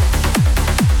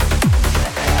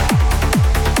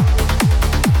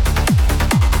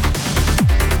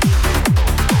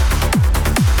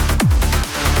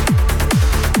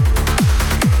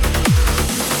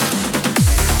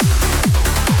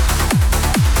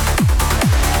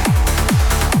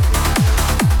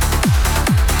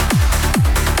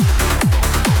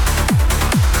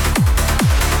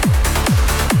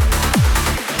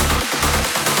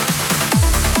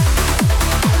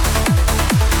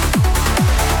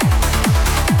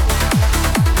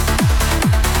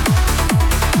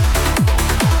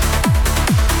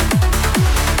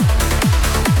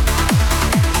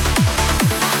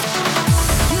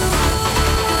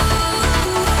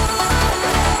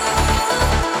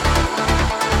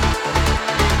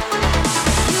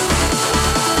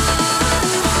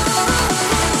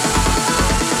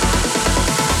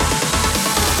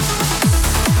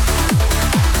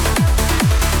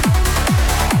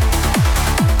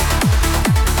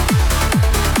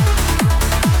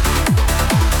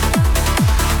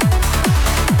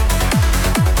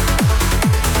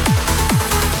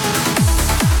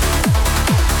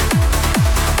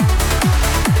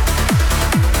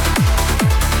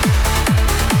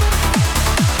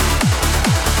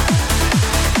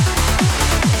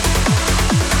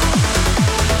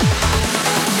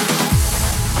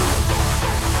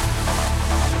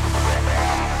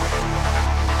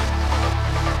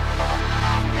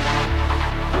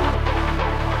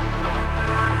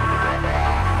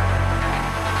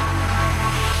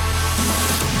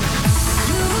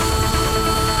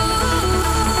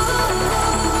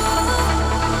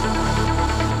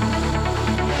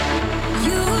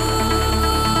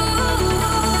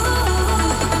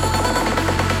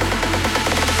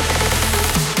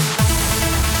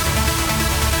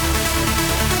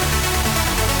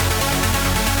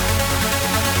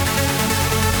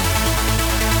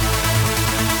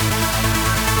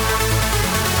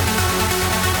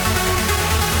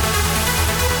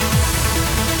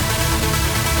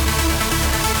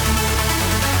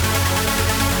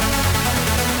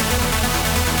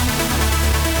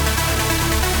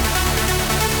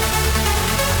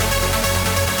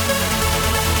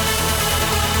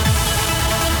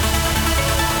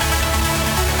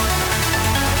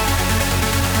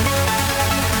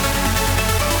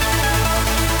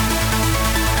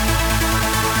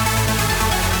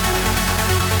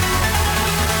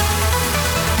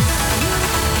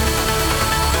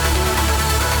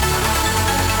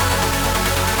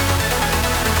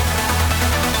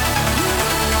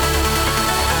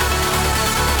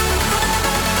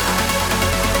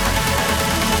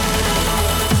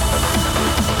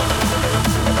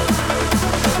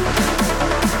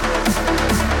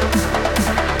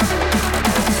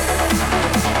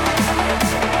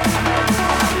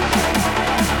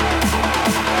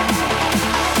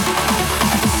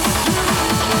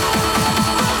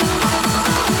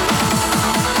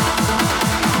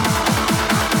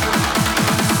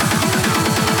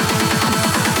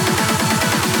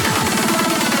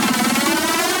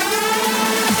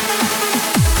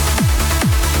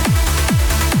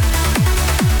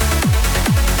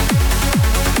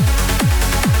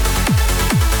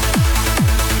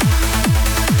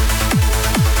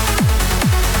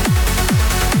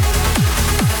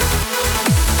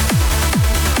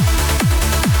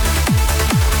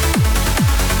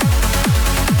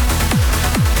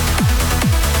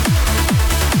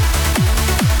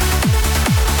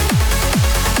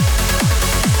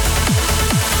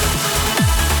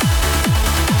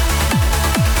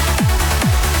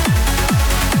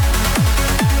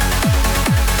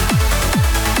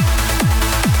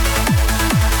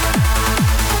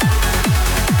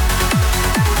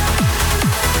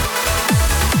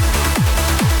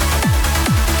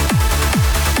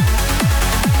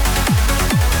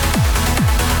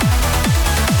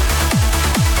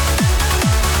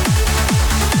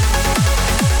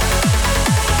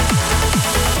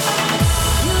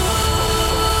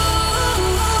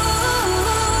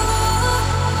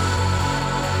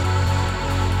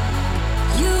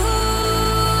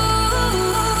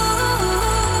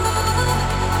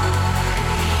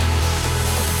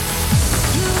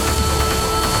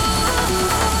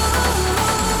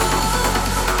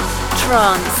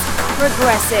 trance,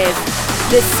 progressive,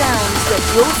 the sounds that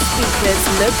your speakers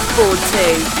look forward to.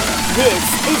 This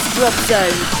is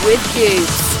DropZone with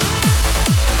Goots.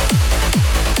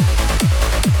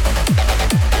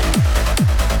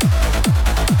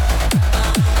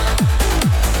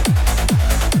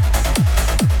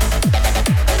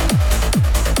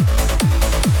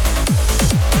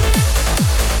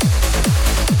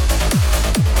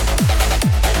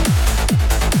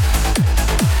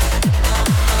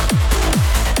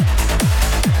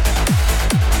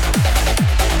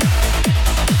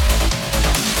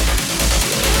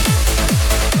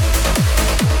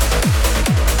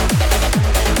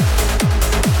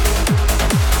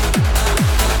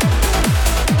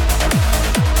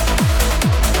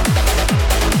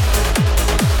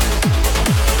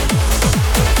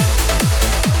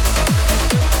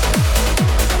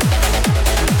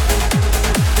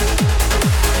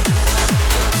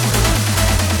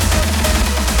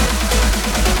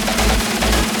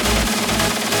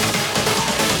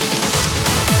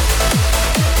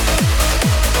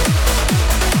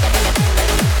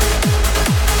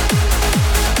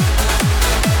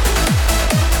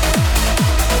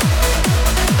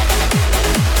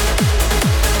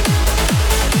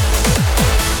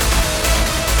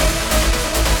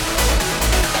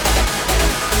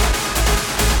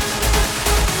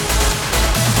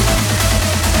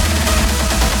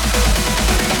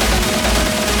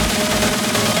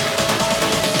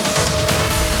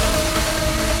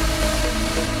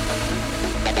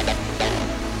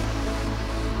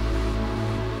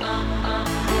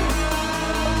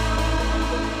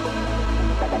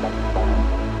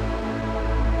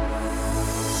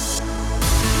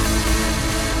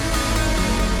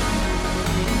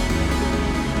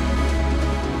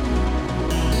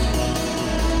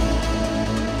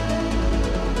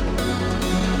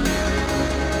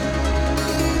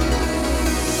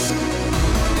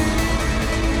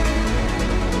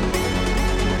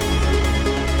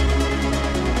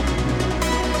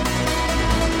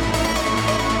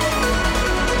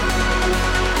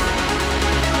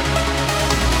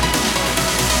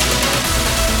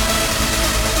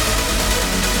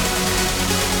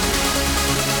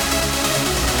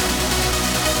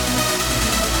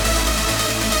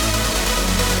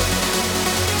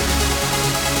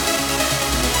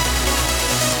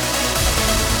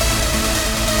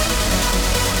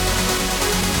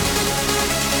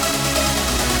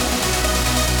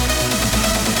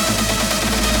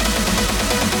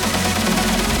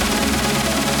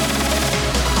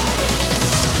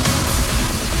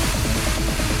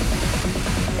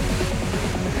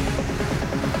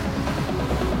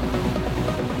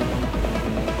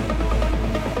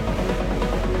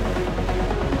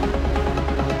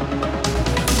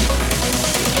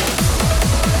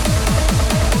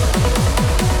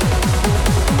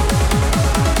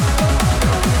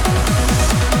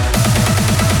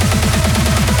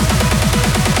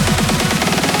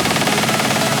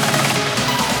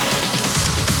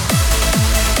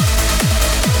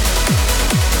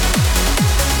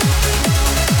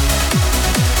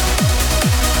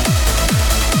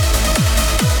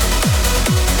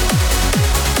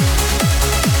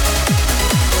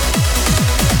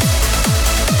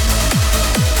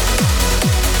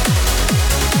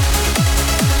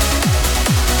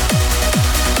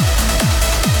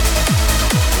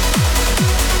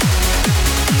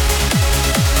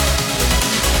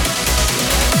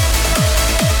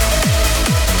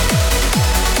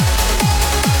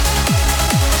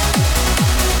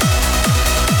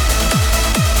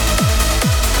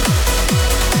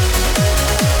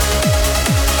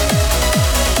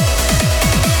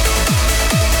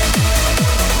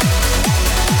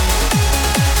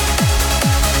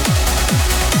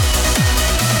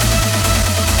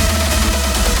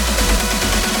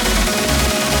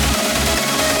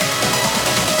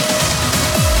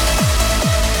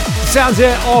 Sounds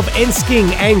there of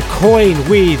Ensking and Coin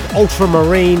with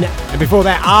Ultramarine, and before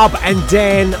that Arb and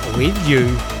Dan with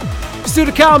You. Still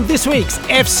to come, this week's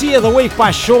FC of the Week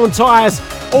by Sean Tyres.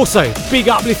 Also, big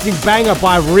uplifting banger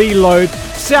by Reload.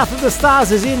 South of the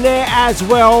Stars is in there as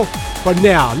well. But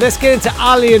now, let's get into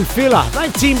Ali and Filler.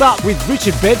 They've teamed up with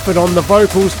Richard Bedford on the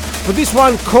vocals for this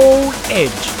one called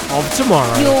Edge of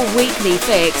Tomorrow. Your weekly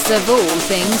fix of all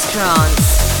things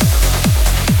trance.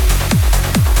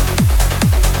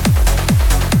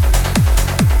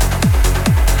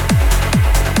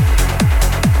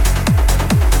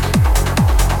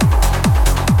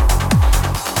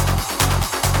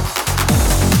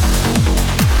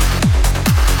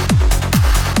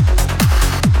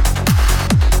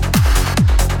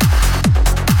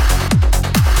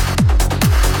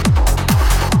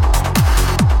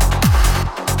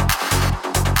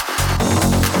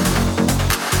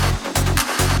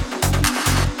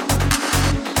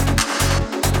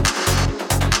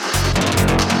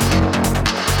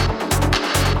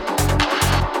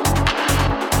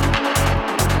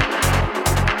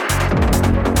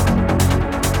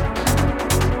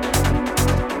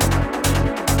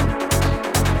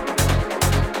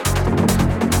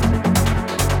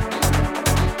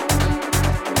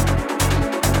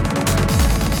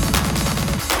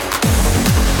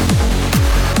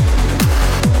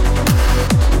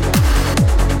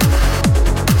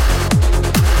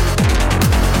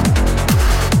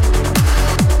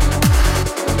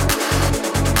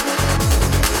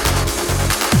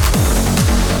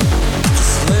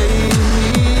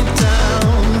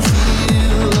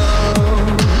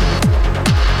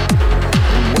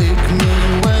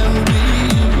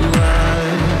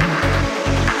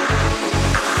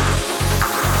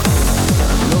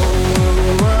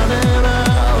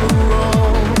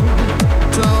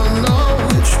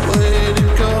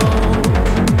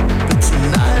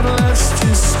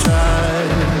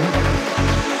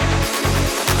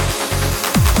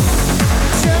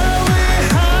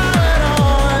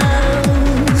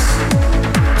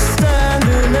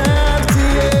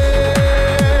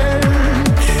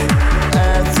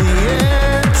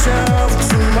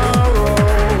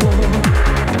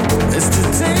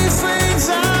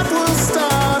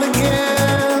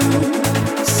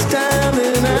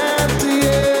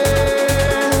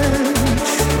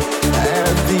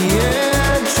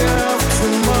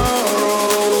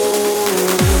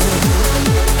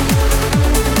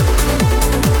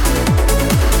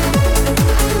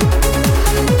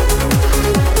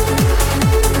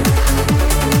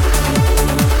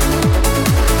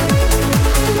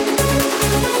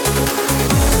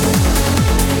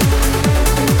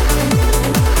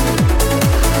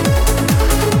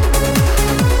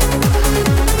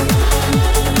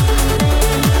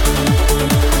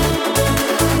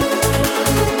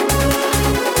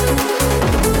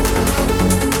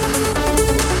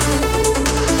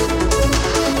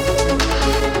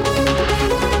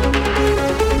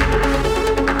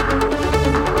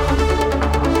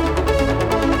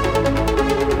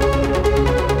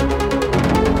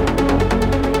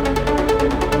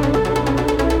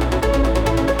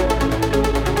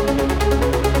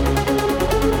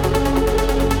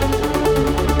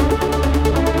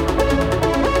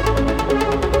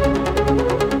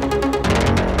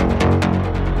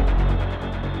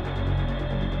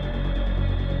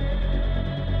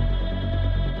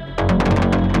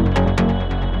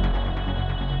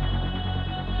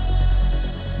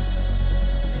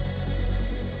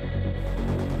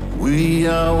 We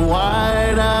are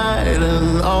wide-eyed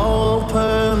and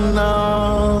open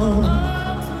now,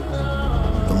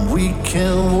 and we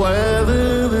can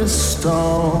weather the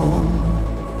storm.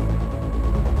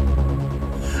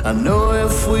 I know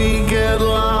if we get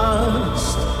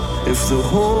lost, if the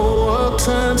whole world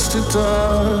turns to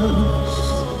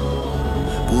dust,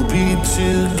 we'll be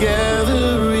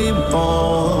together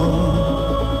reborn.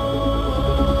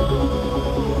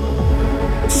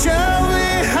 Shall we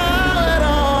how it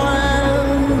all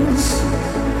ends,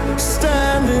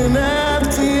 standing at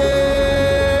the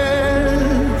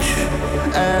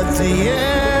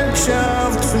edge of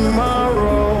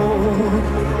tomorrow.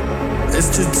 As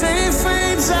today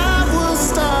fades out, we'll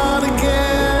start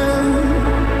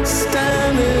again,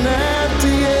 standing at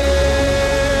the edge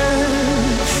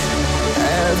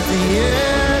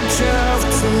of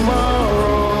tomorrow.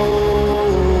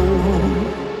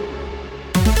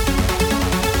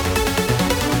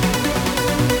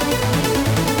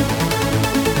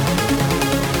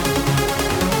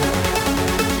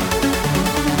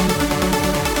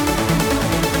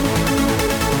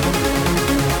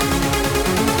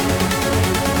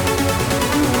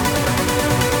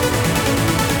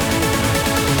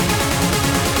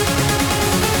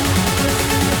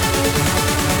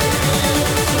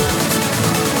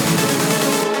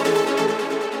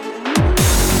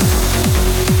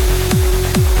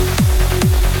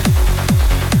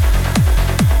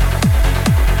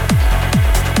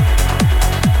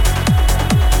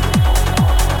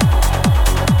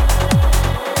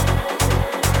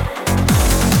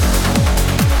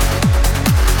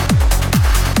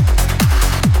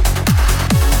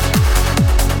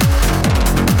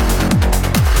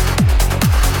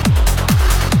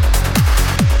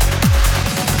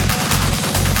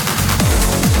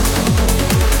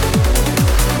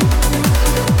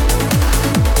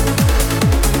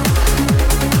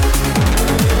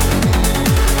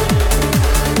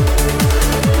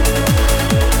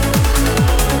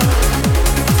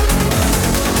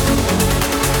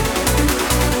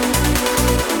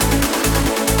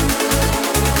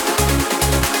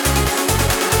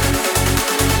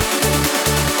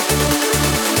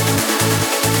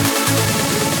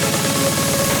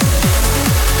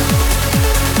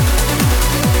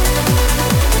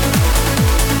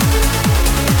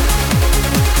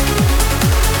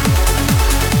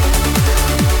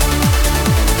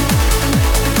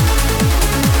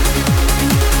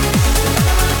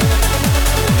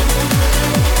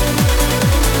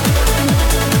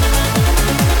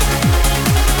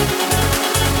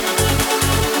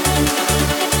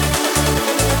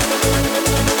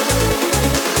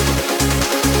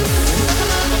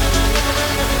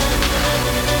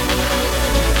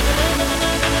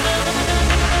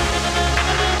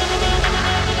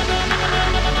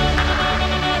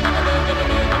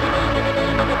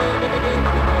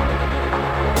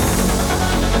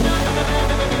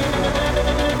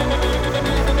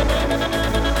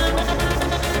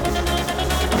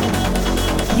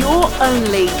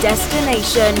 Only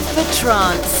destination for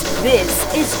trance. This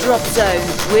is DropZone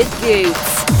with Goots.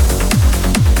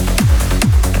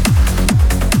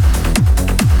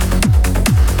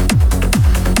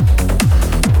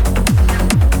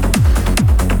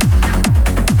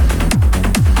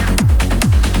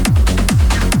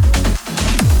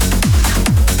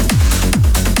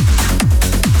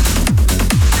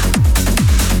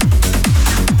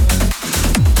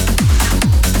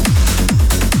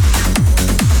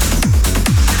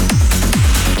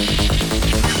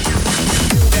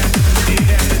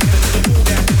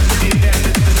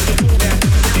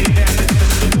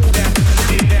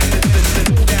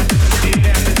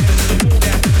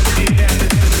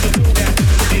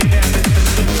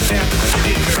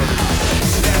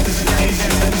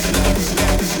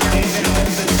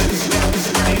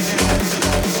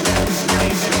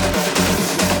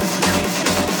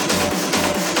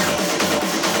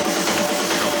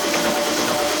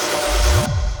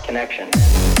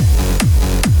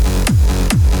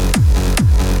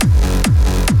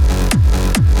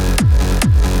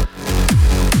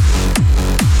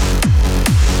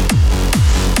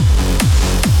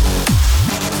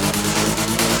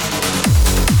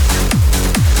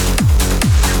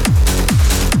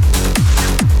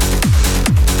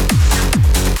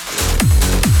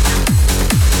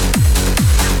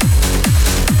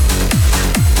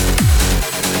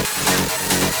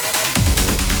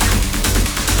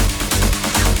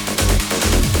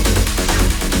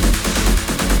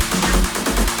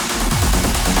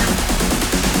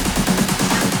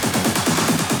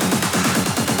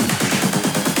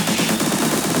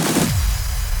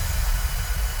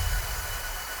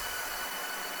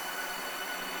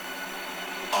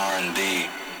 R&B.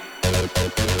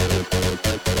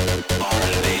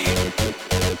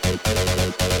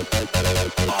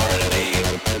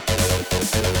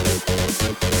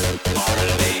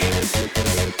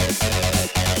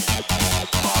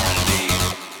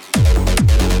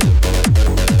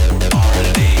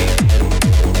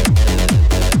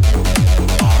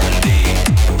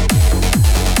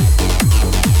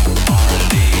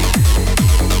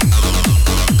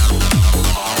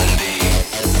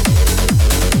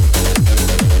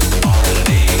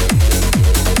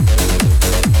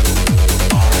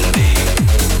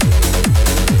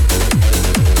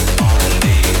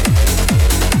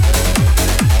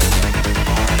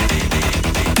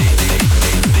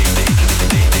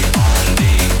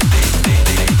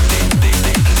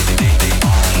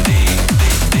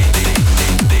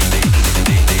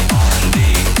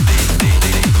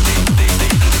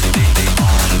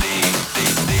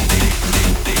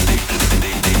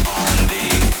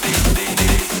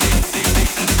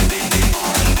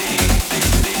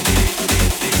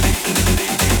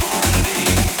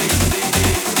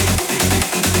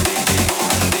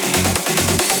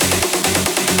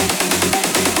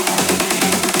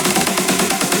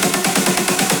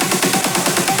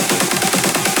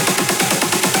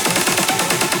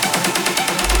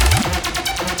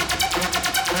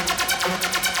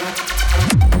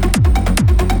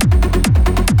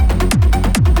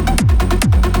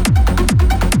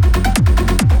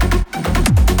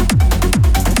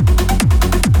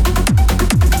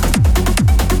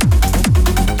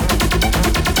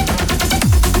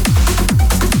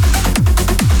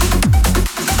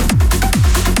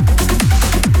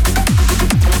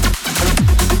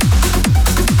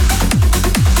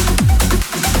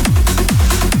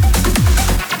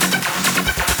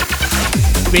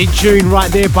 big tune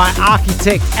right there by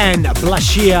Architect and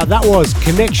Blashir. That was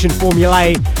Connection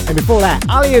Formulae. And before that,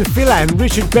 Ali and Fila and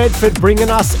Richard Bedford bringing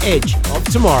us Edge of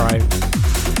Tomorrow.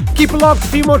 Keep it locked, a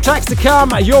few more tracks to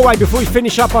come your way before we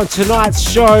finish up on tonight's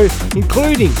show,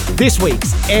 including this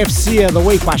week's FC of the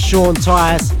Week by Sean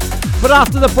Tyas. But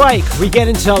after the break, we get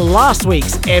into last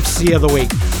week's FC of the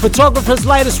Week, photographer's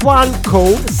latest one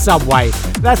called Subway.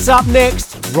 That's up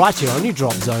next, right here on your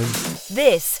Drop Zone.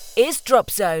 This is Drop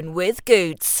Zone with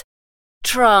Goots.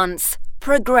 Trance,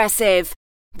 progressive,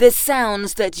 the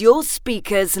sounds that your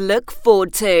speakers look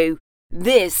forward to.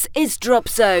 This is Drop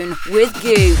Zone with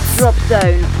Goots. Drop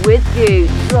Zone with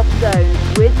Goots. Drop Zone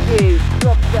with Goots.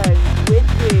 Drop Zone with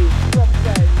Goots. Drop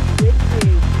Zone with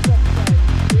Goots. Drop Zone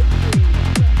with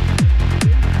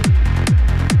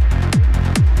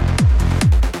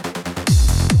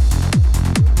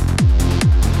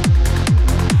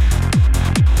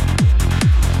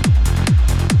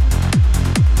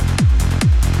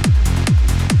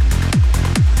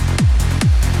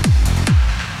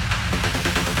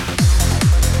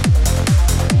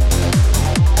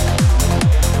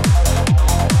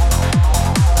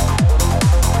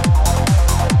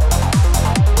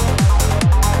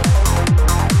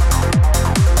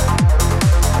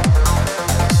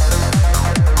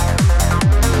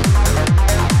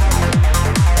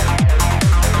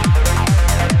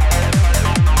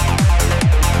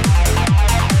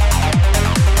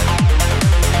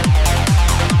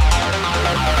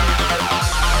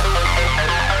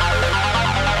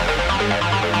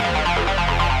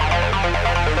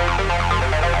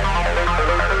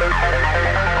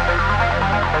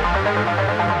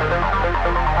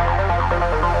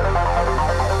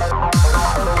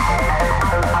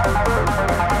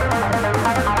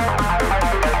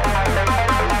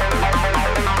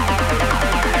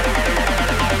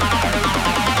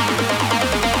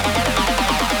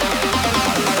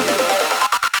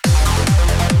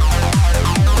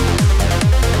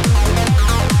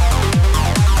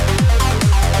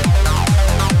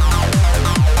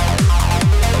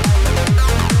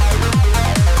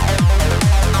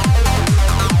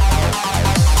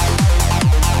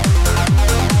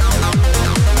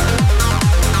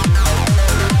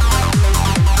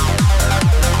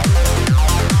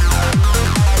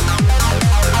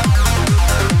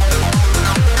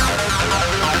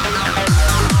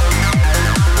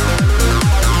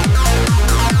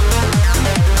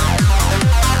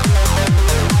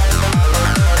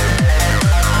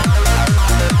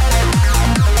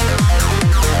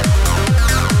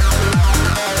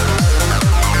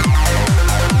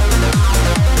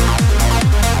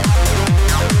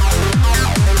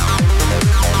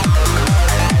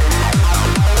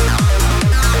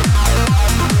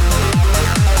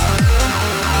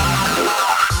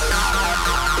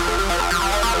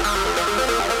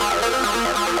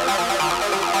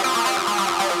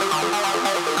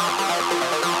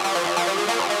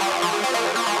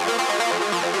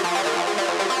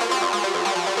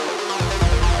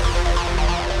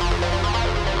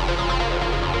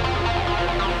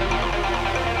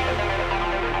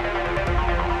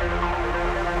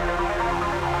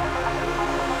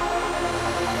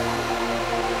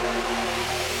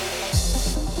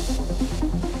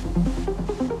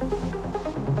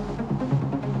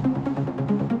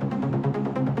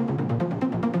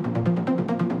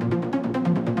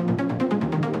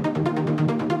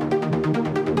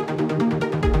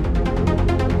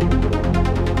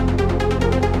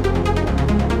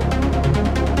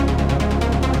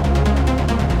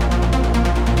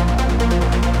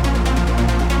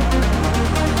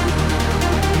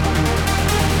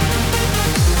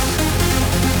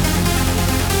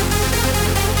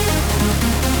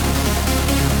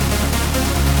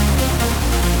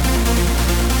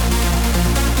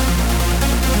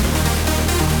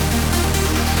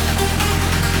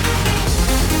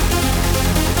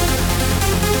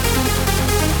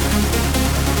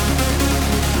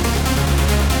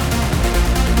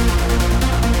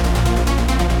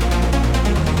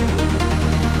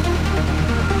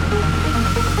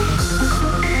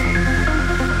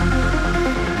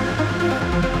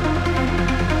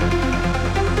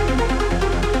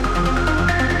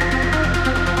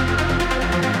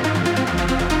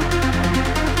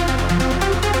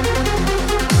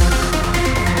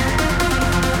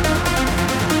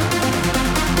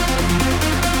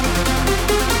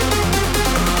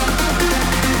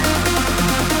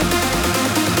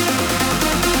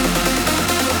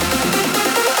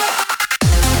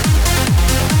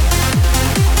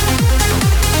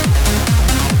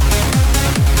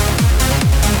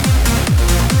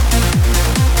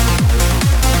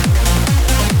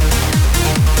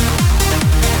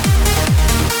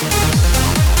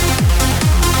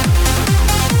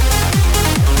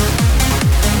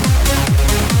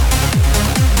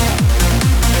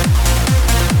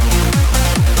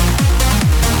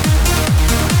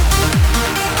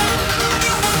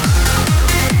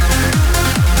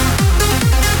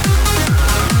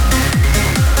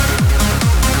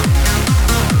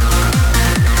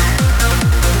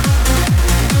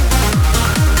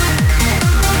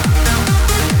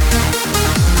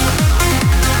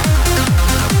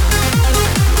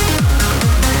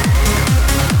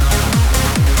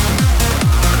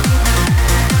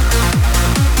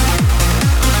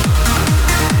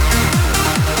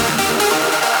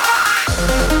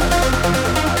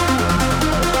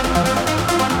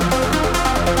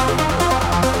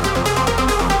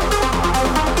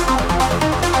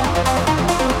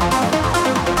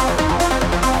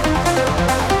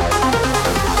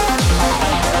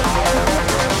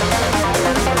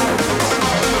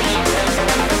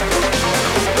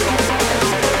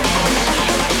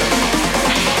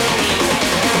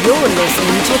You're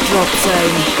listening to Drop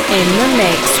Zone in the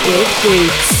mix with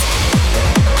Goots.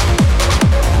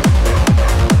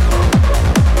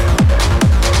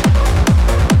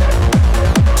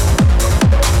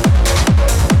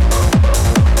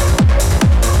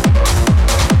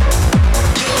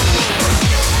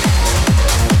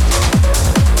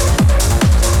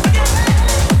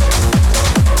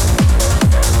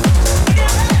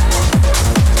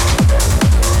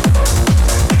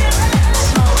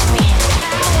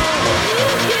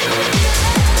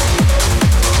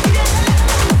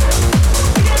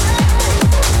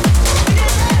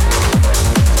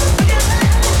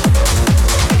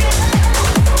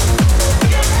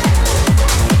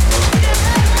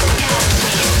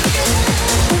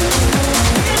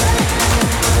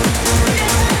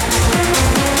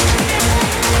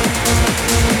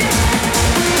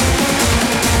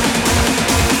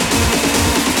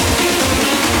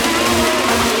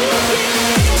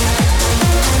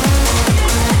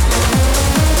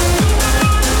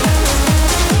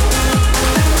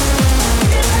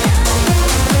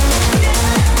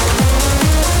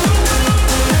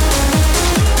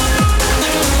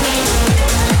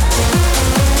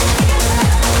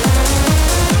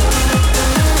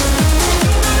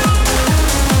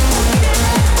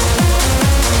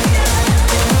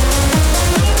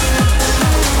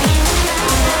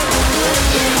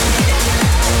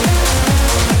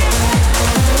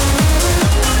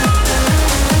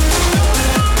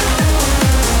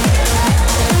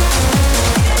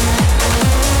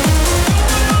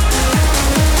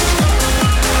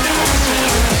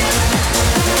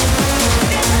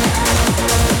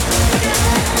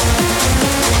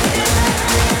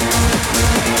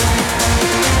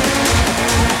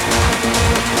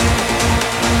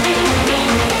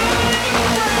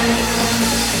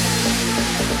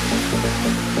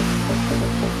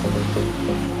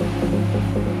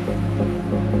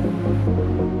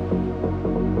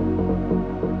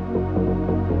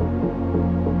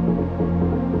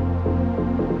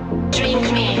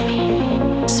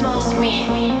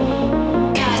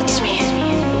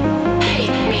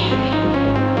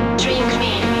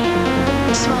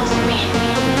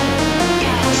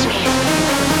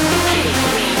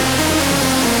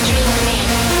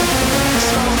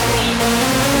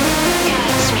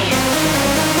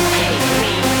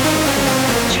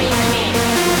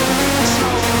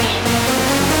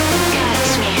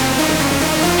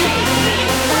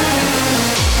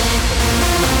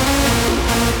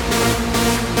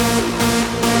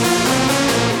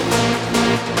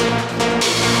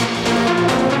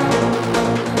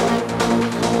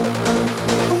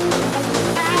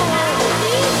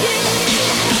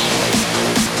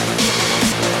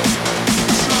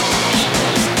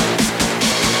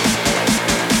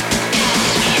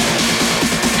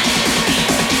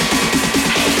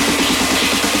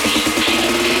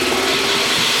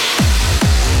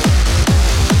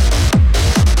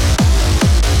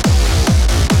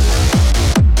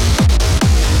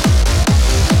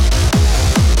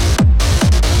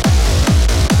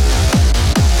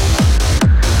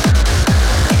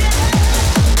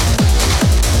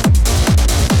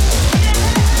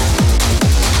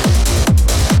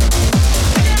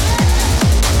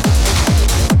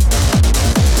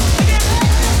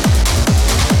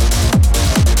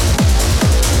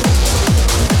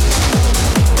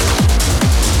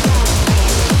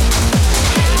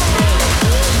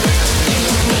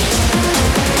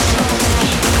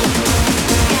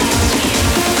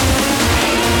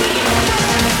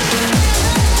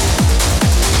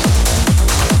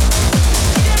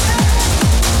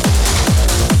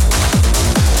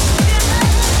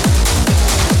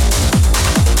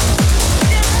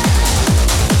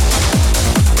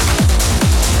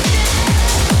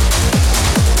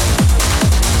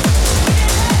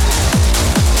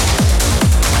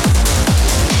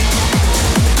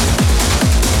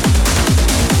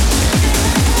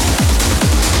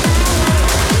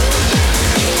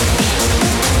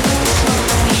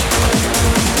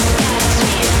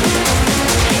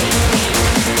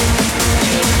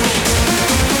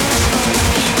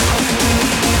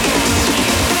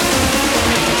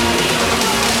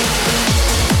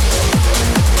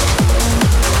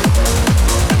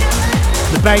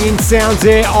 Banging sounds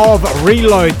there of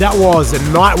Reload. That was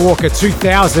Nightwalker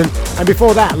 2000. And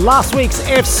before that, last week's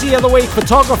FC of the Week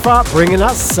photographer bringing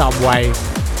us Subway.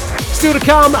 Still to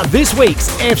come, this week's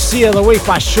FC of the Week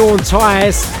by Sean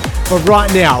Tyas. But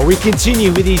right now, we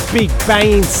continue with these big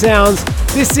banging sounds.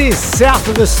 This is South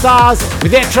of the Stars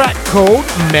with their track called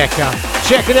Mecca.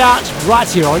 Check it out right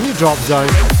here on your Drop Zone.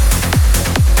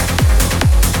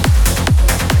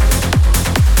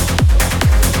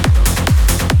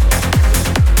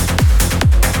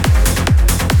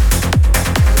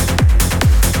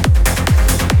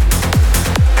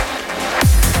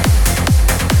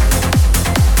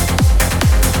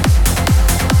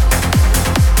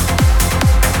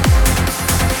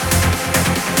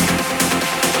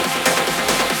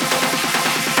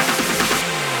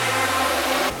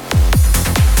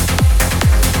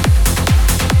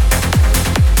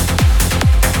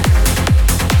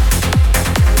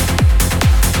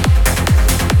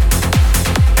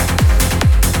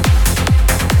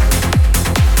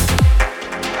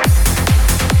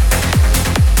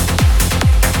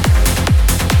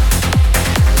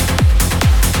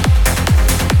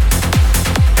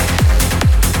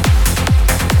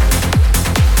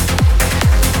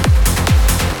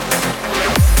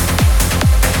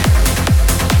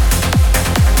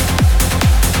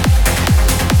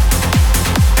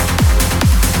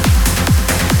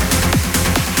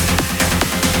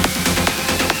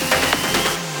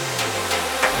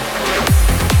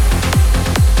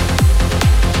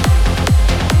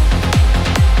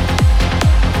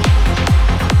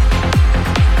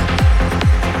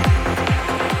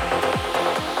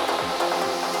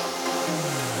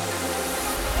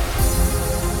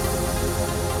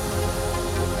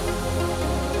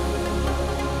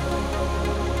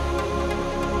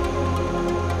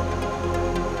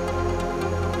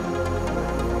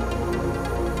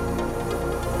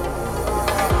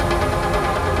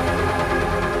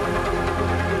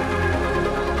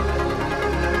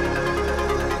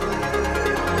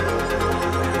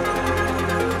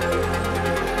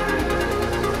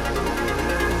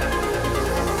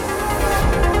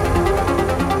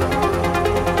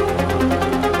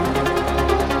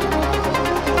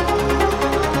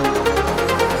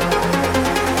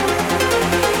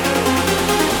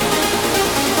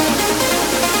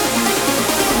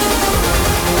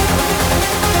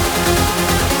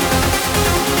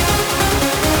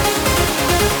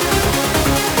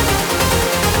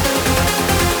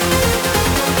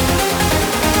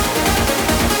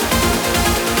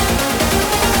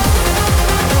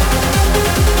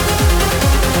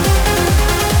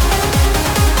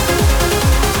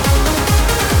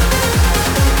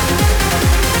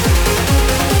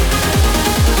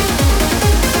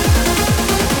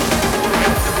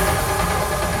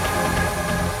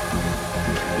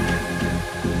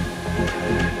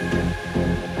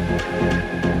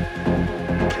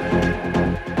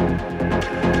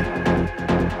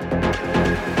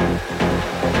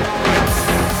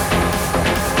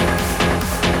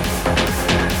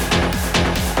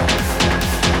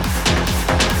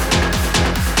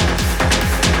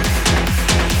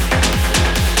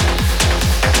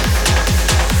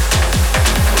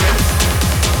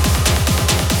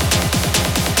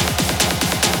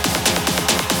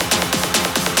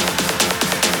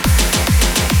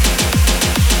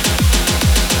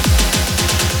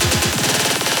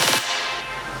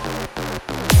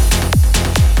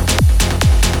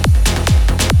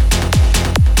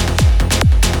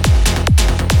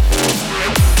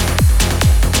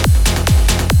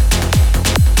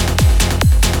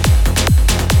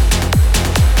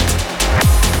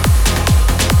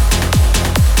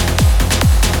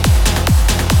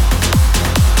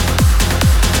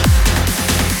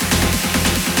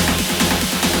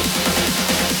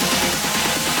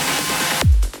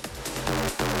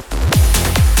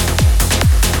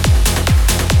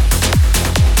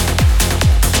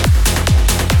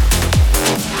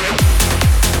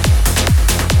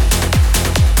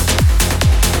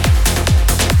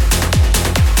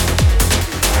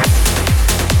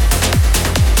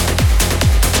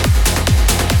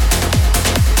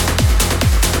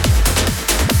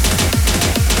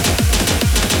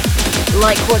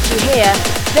 like what you hear?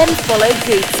 Then follow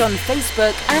Goots on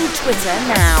Facebook and Twitter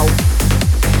now.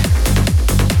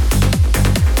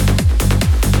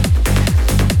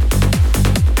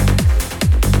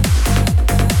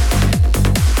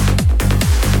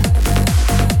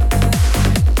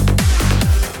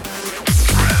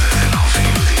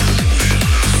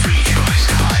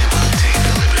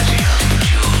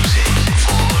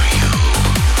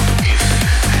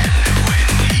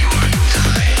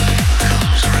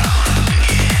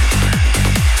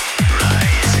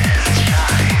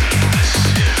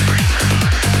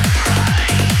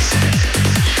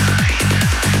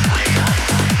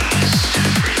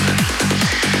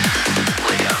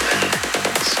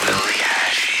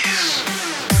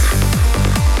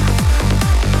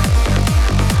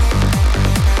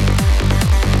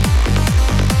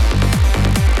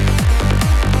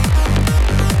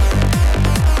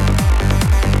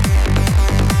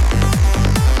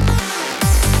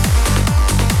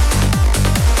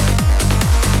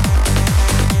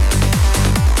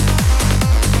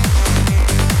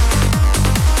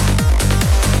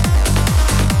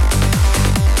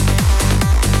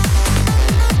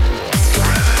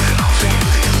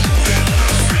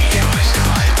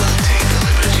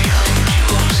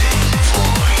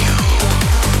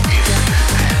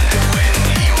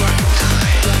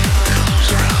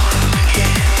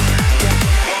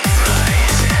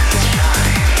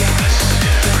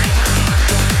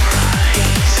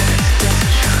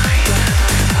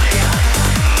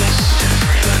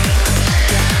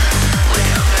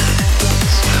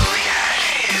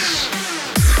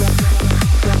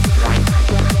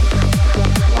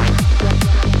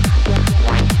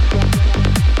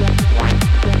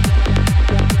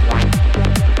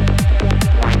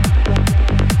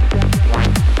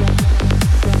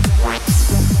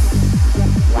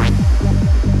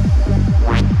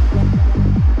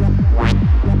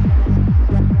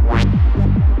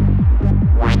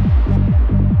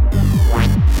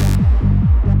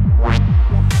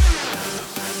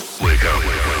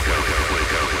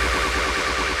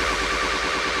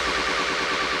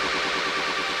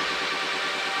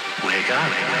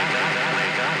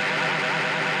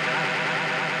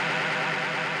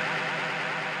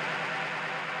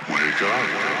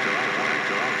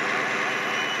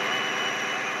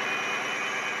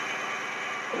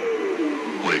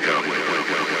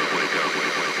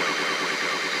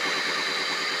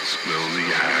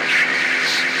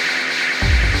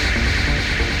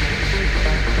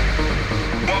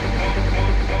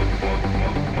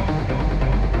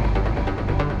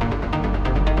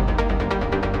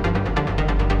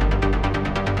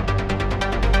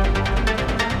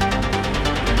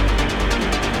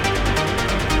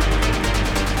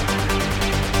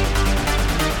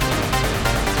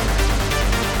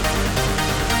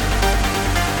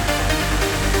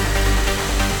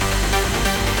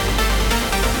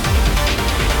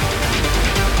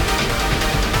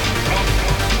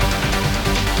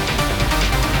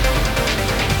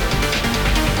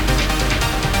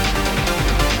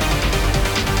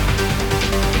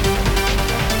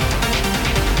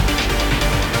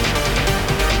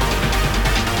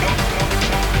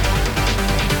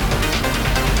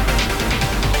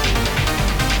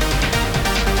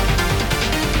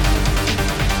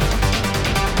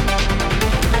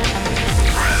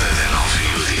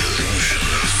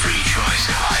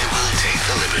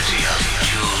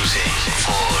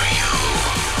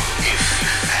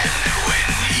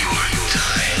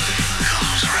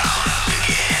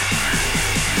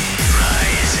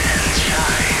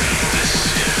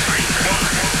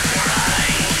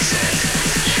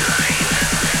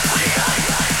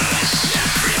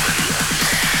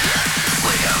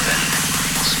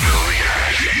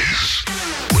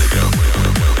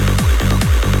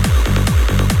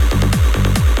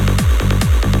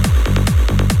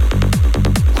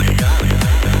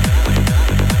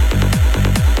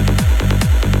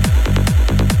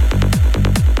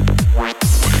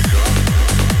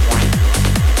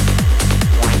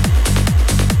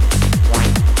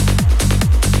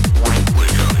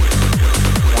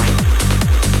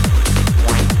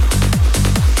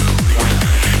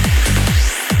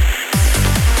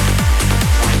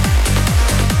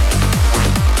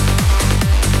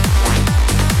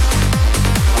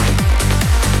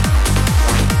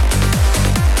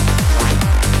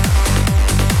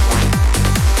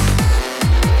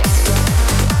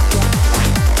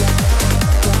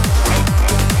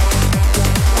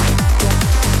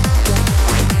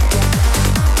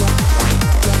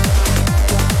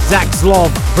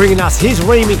 Love bringing us his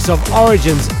remix of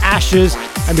Origin's Ashes,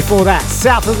 and before that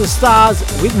South of the Stars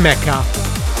with Mecca.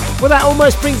 Well, that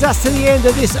almost brings us to the end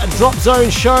of this Drop Zone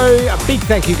show. A big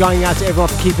thank you going out to everyone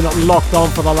for keeping it locked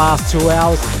on for the last 2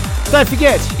 hours. Don't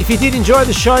forget, if you did enjoy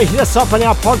the show, hit us up on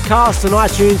our podcast on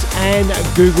iTunes and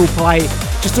Google Play.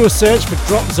 Just do a search for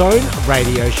Drop Zone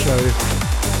Radio Show.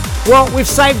 Well, we've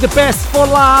saved the best for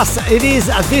last. It is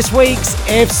this week's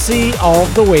FC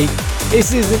of the Week.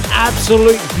 This is an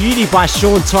absolute beauty by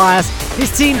Sean Tyas.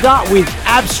 He's teamed up with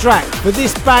Abstract for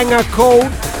this banger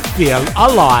called Feel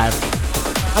Alive.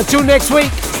 Until next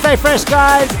week, stay fresh,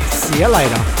 guys. See you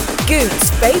later. Goot's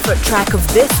favourite track of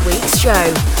this week's show.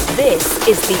 This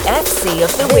is the FC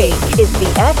of the Week. Is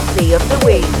the FC of the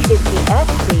Week. Is the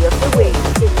FC of the Week.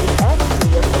 Is the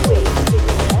FC of the Week.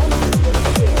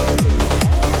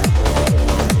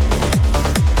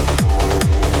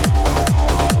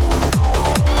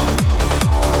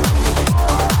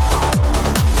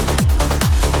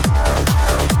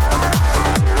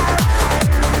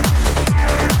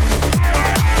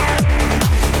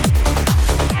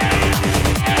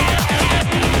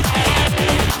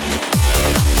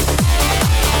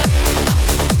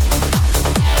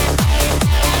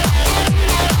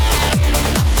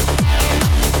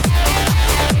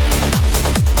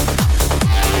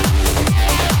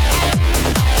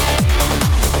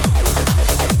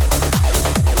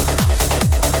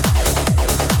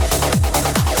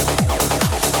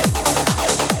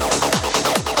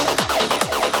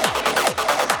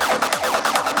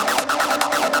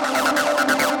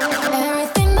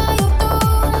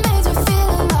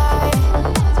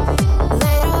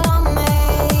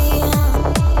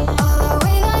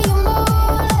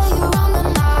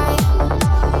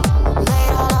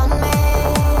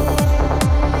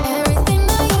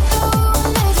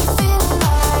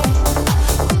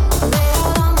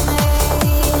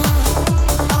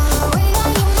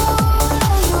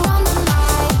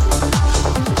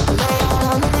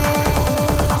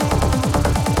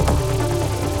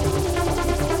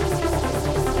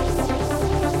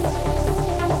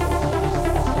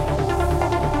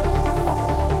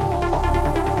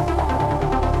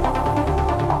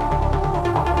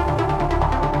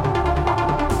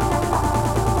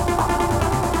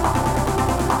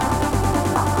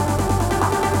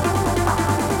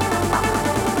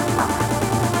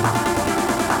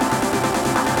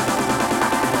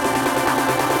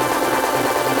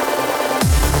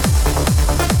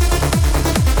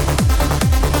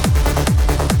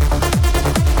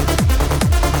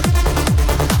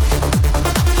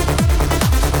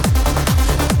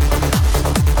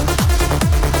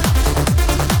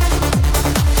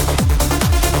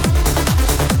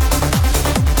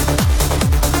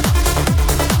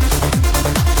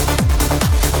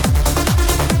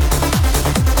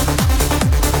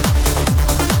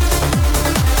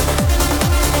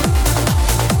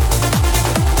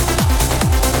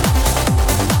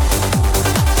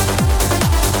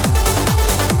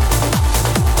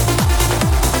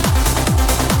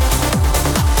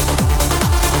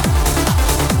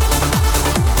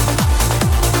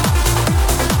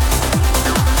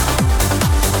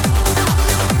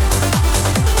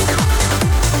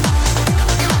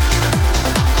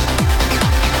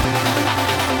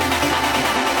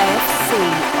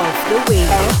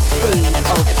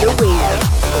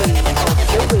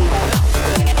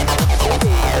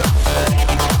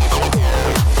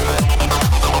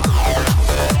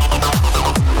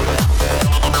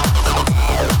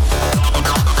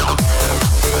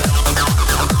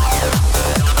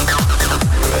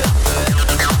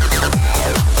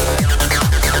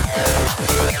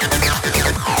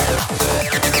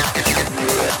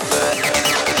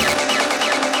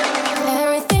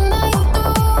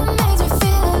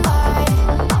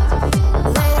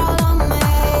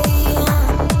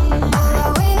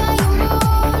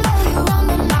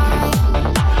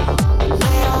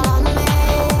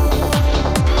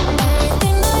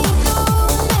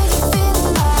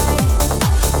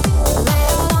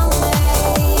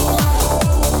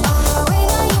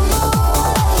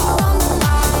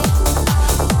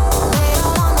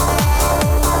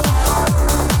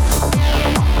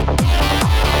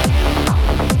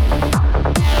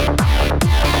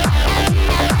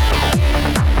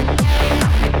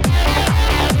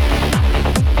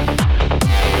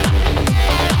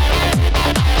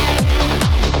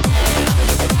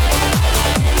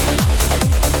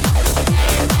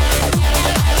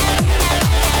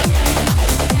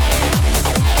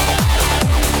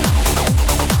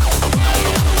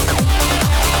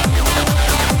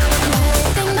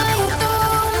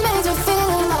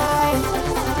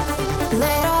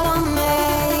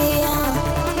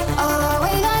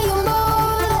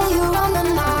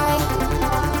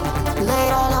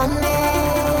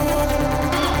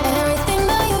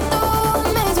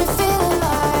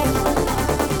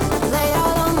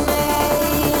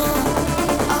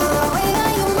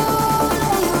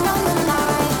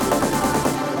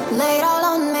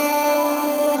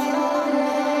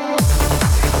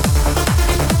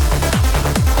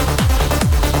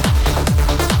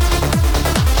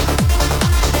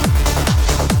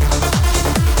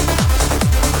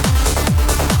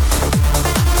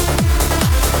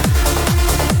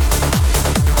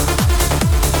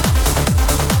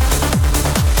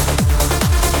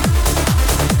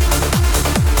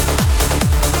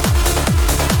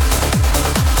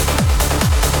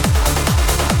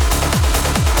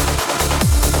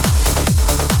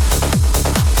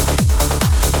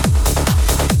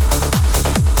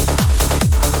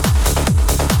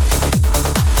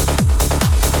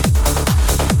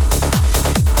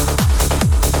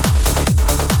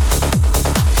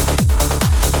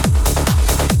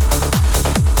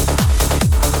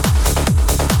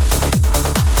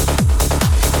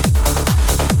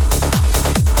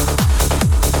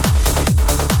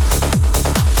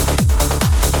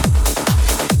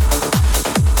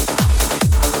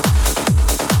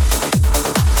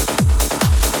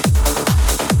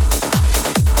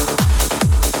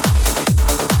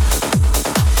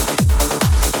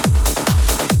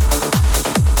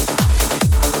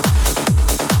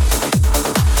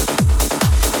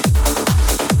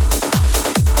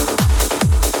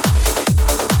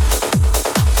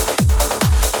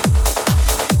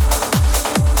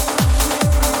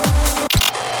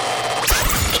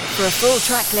 For a full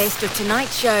track list of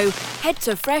tonight's show, head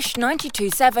to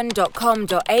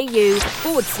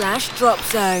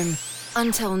fresh927.com.au/DropZone.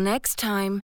 Until next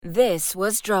time, this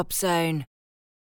was DropZone.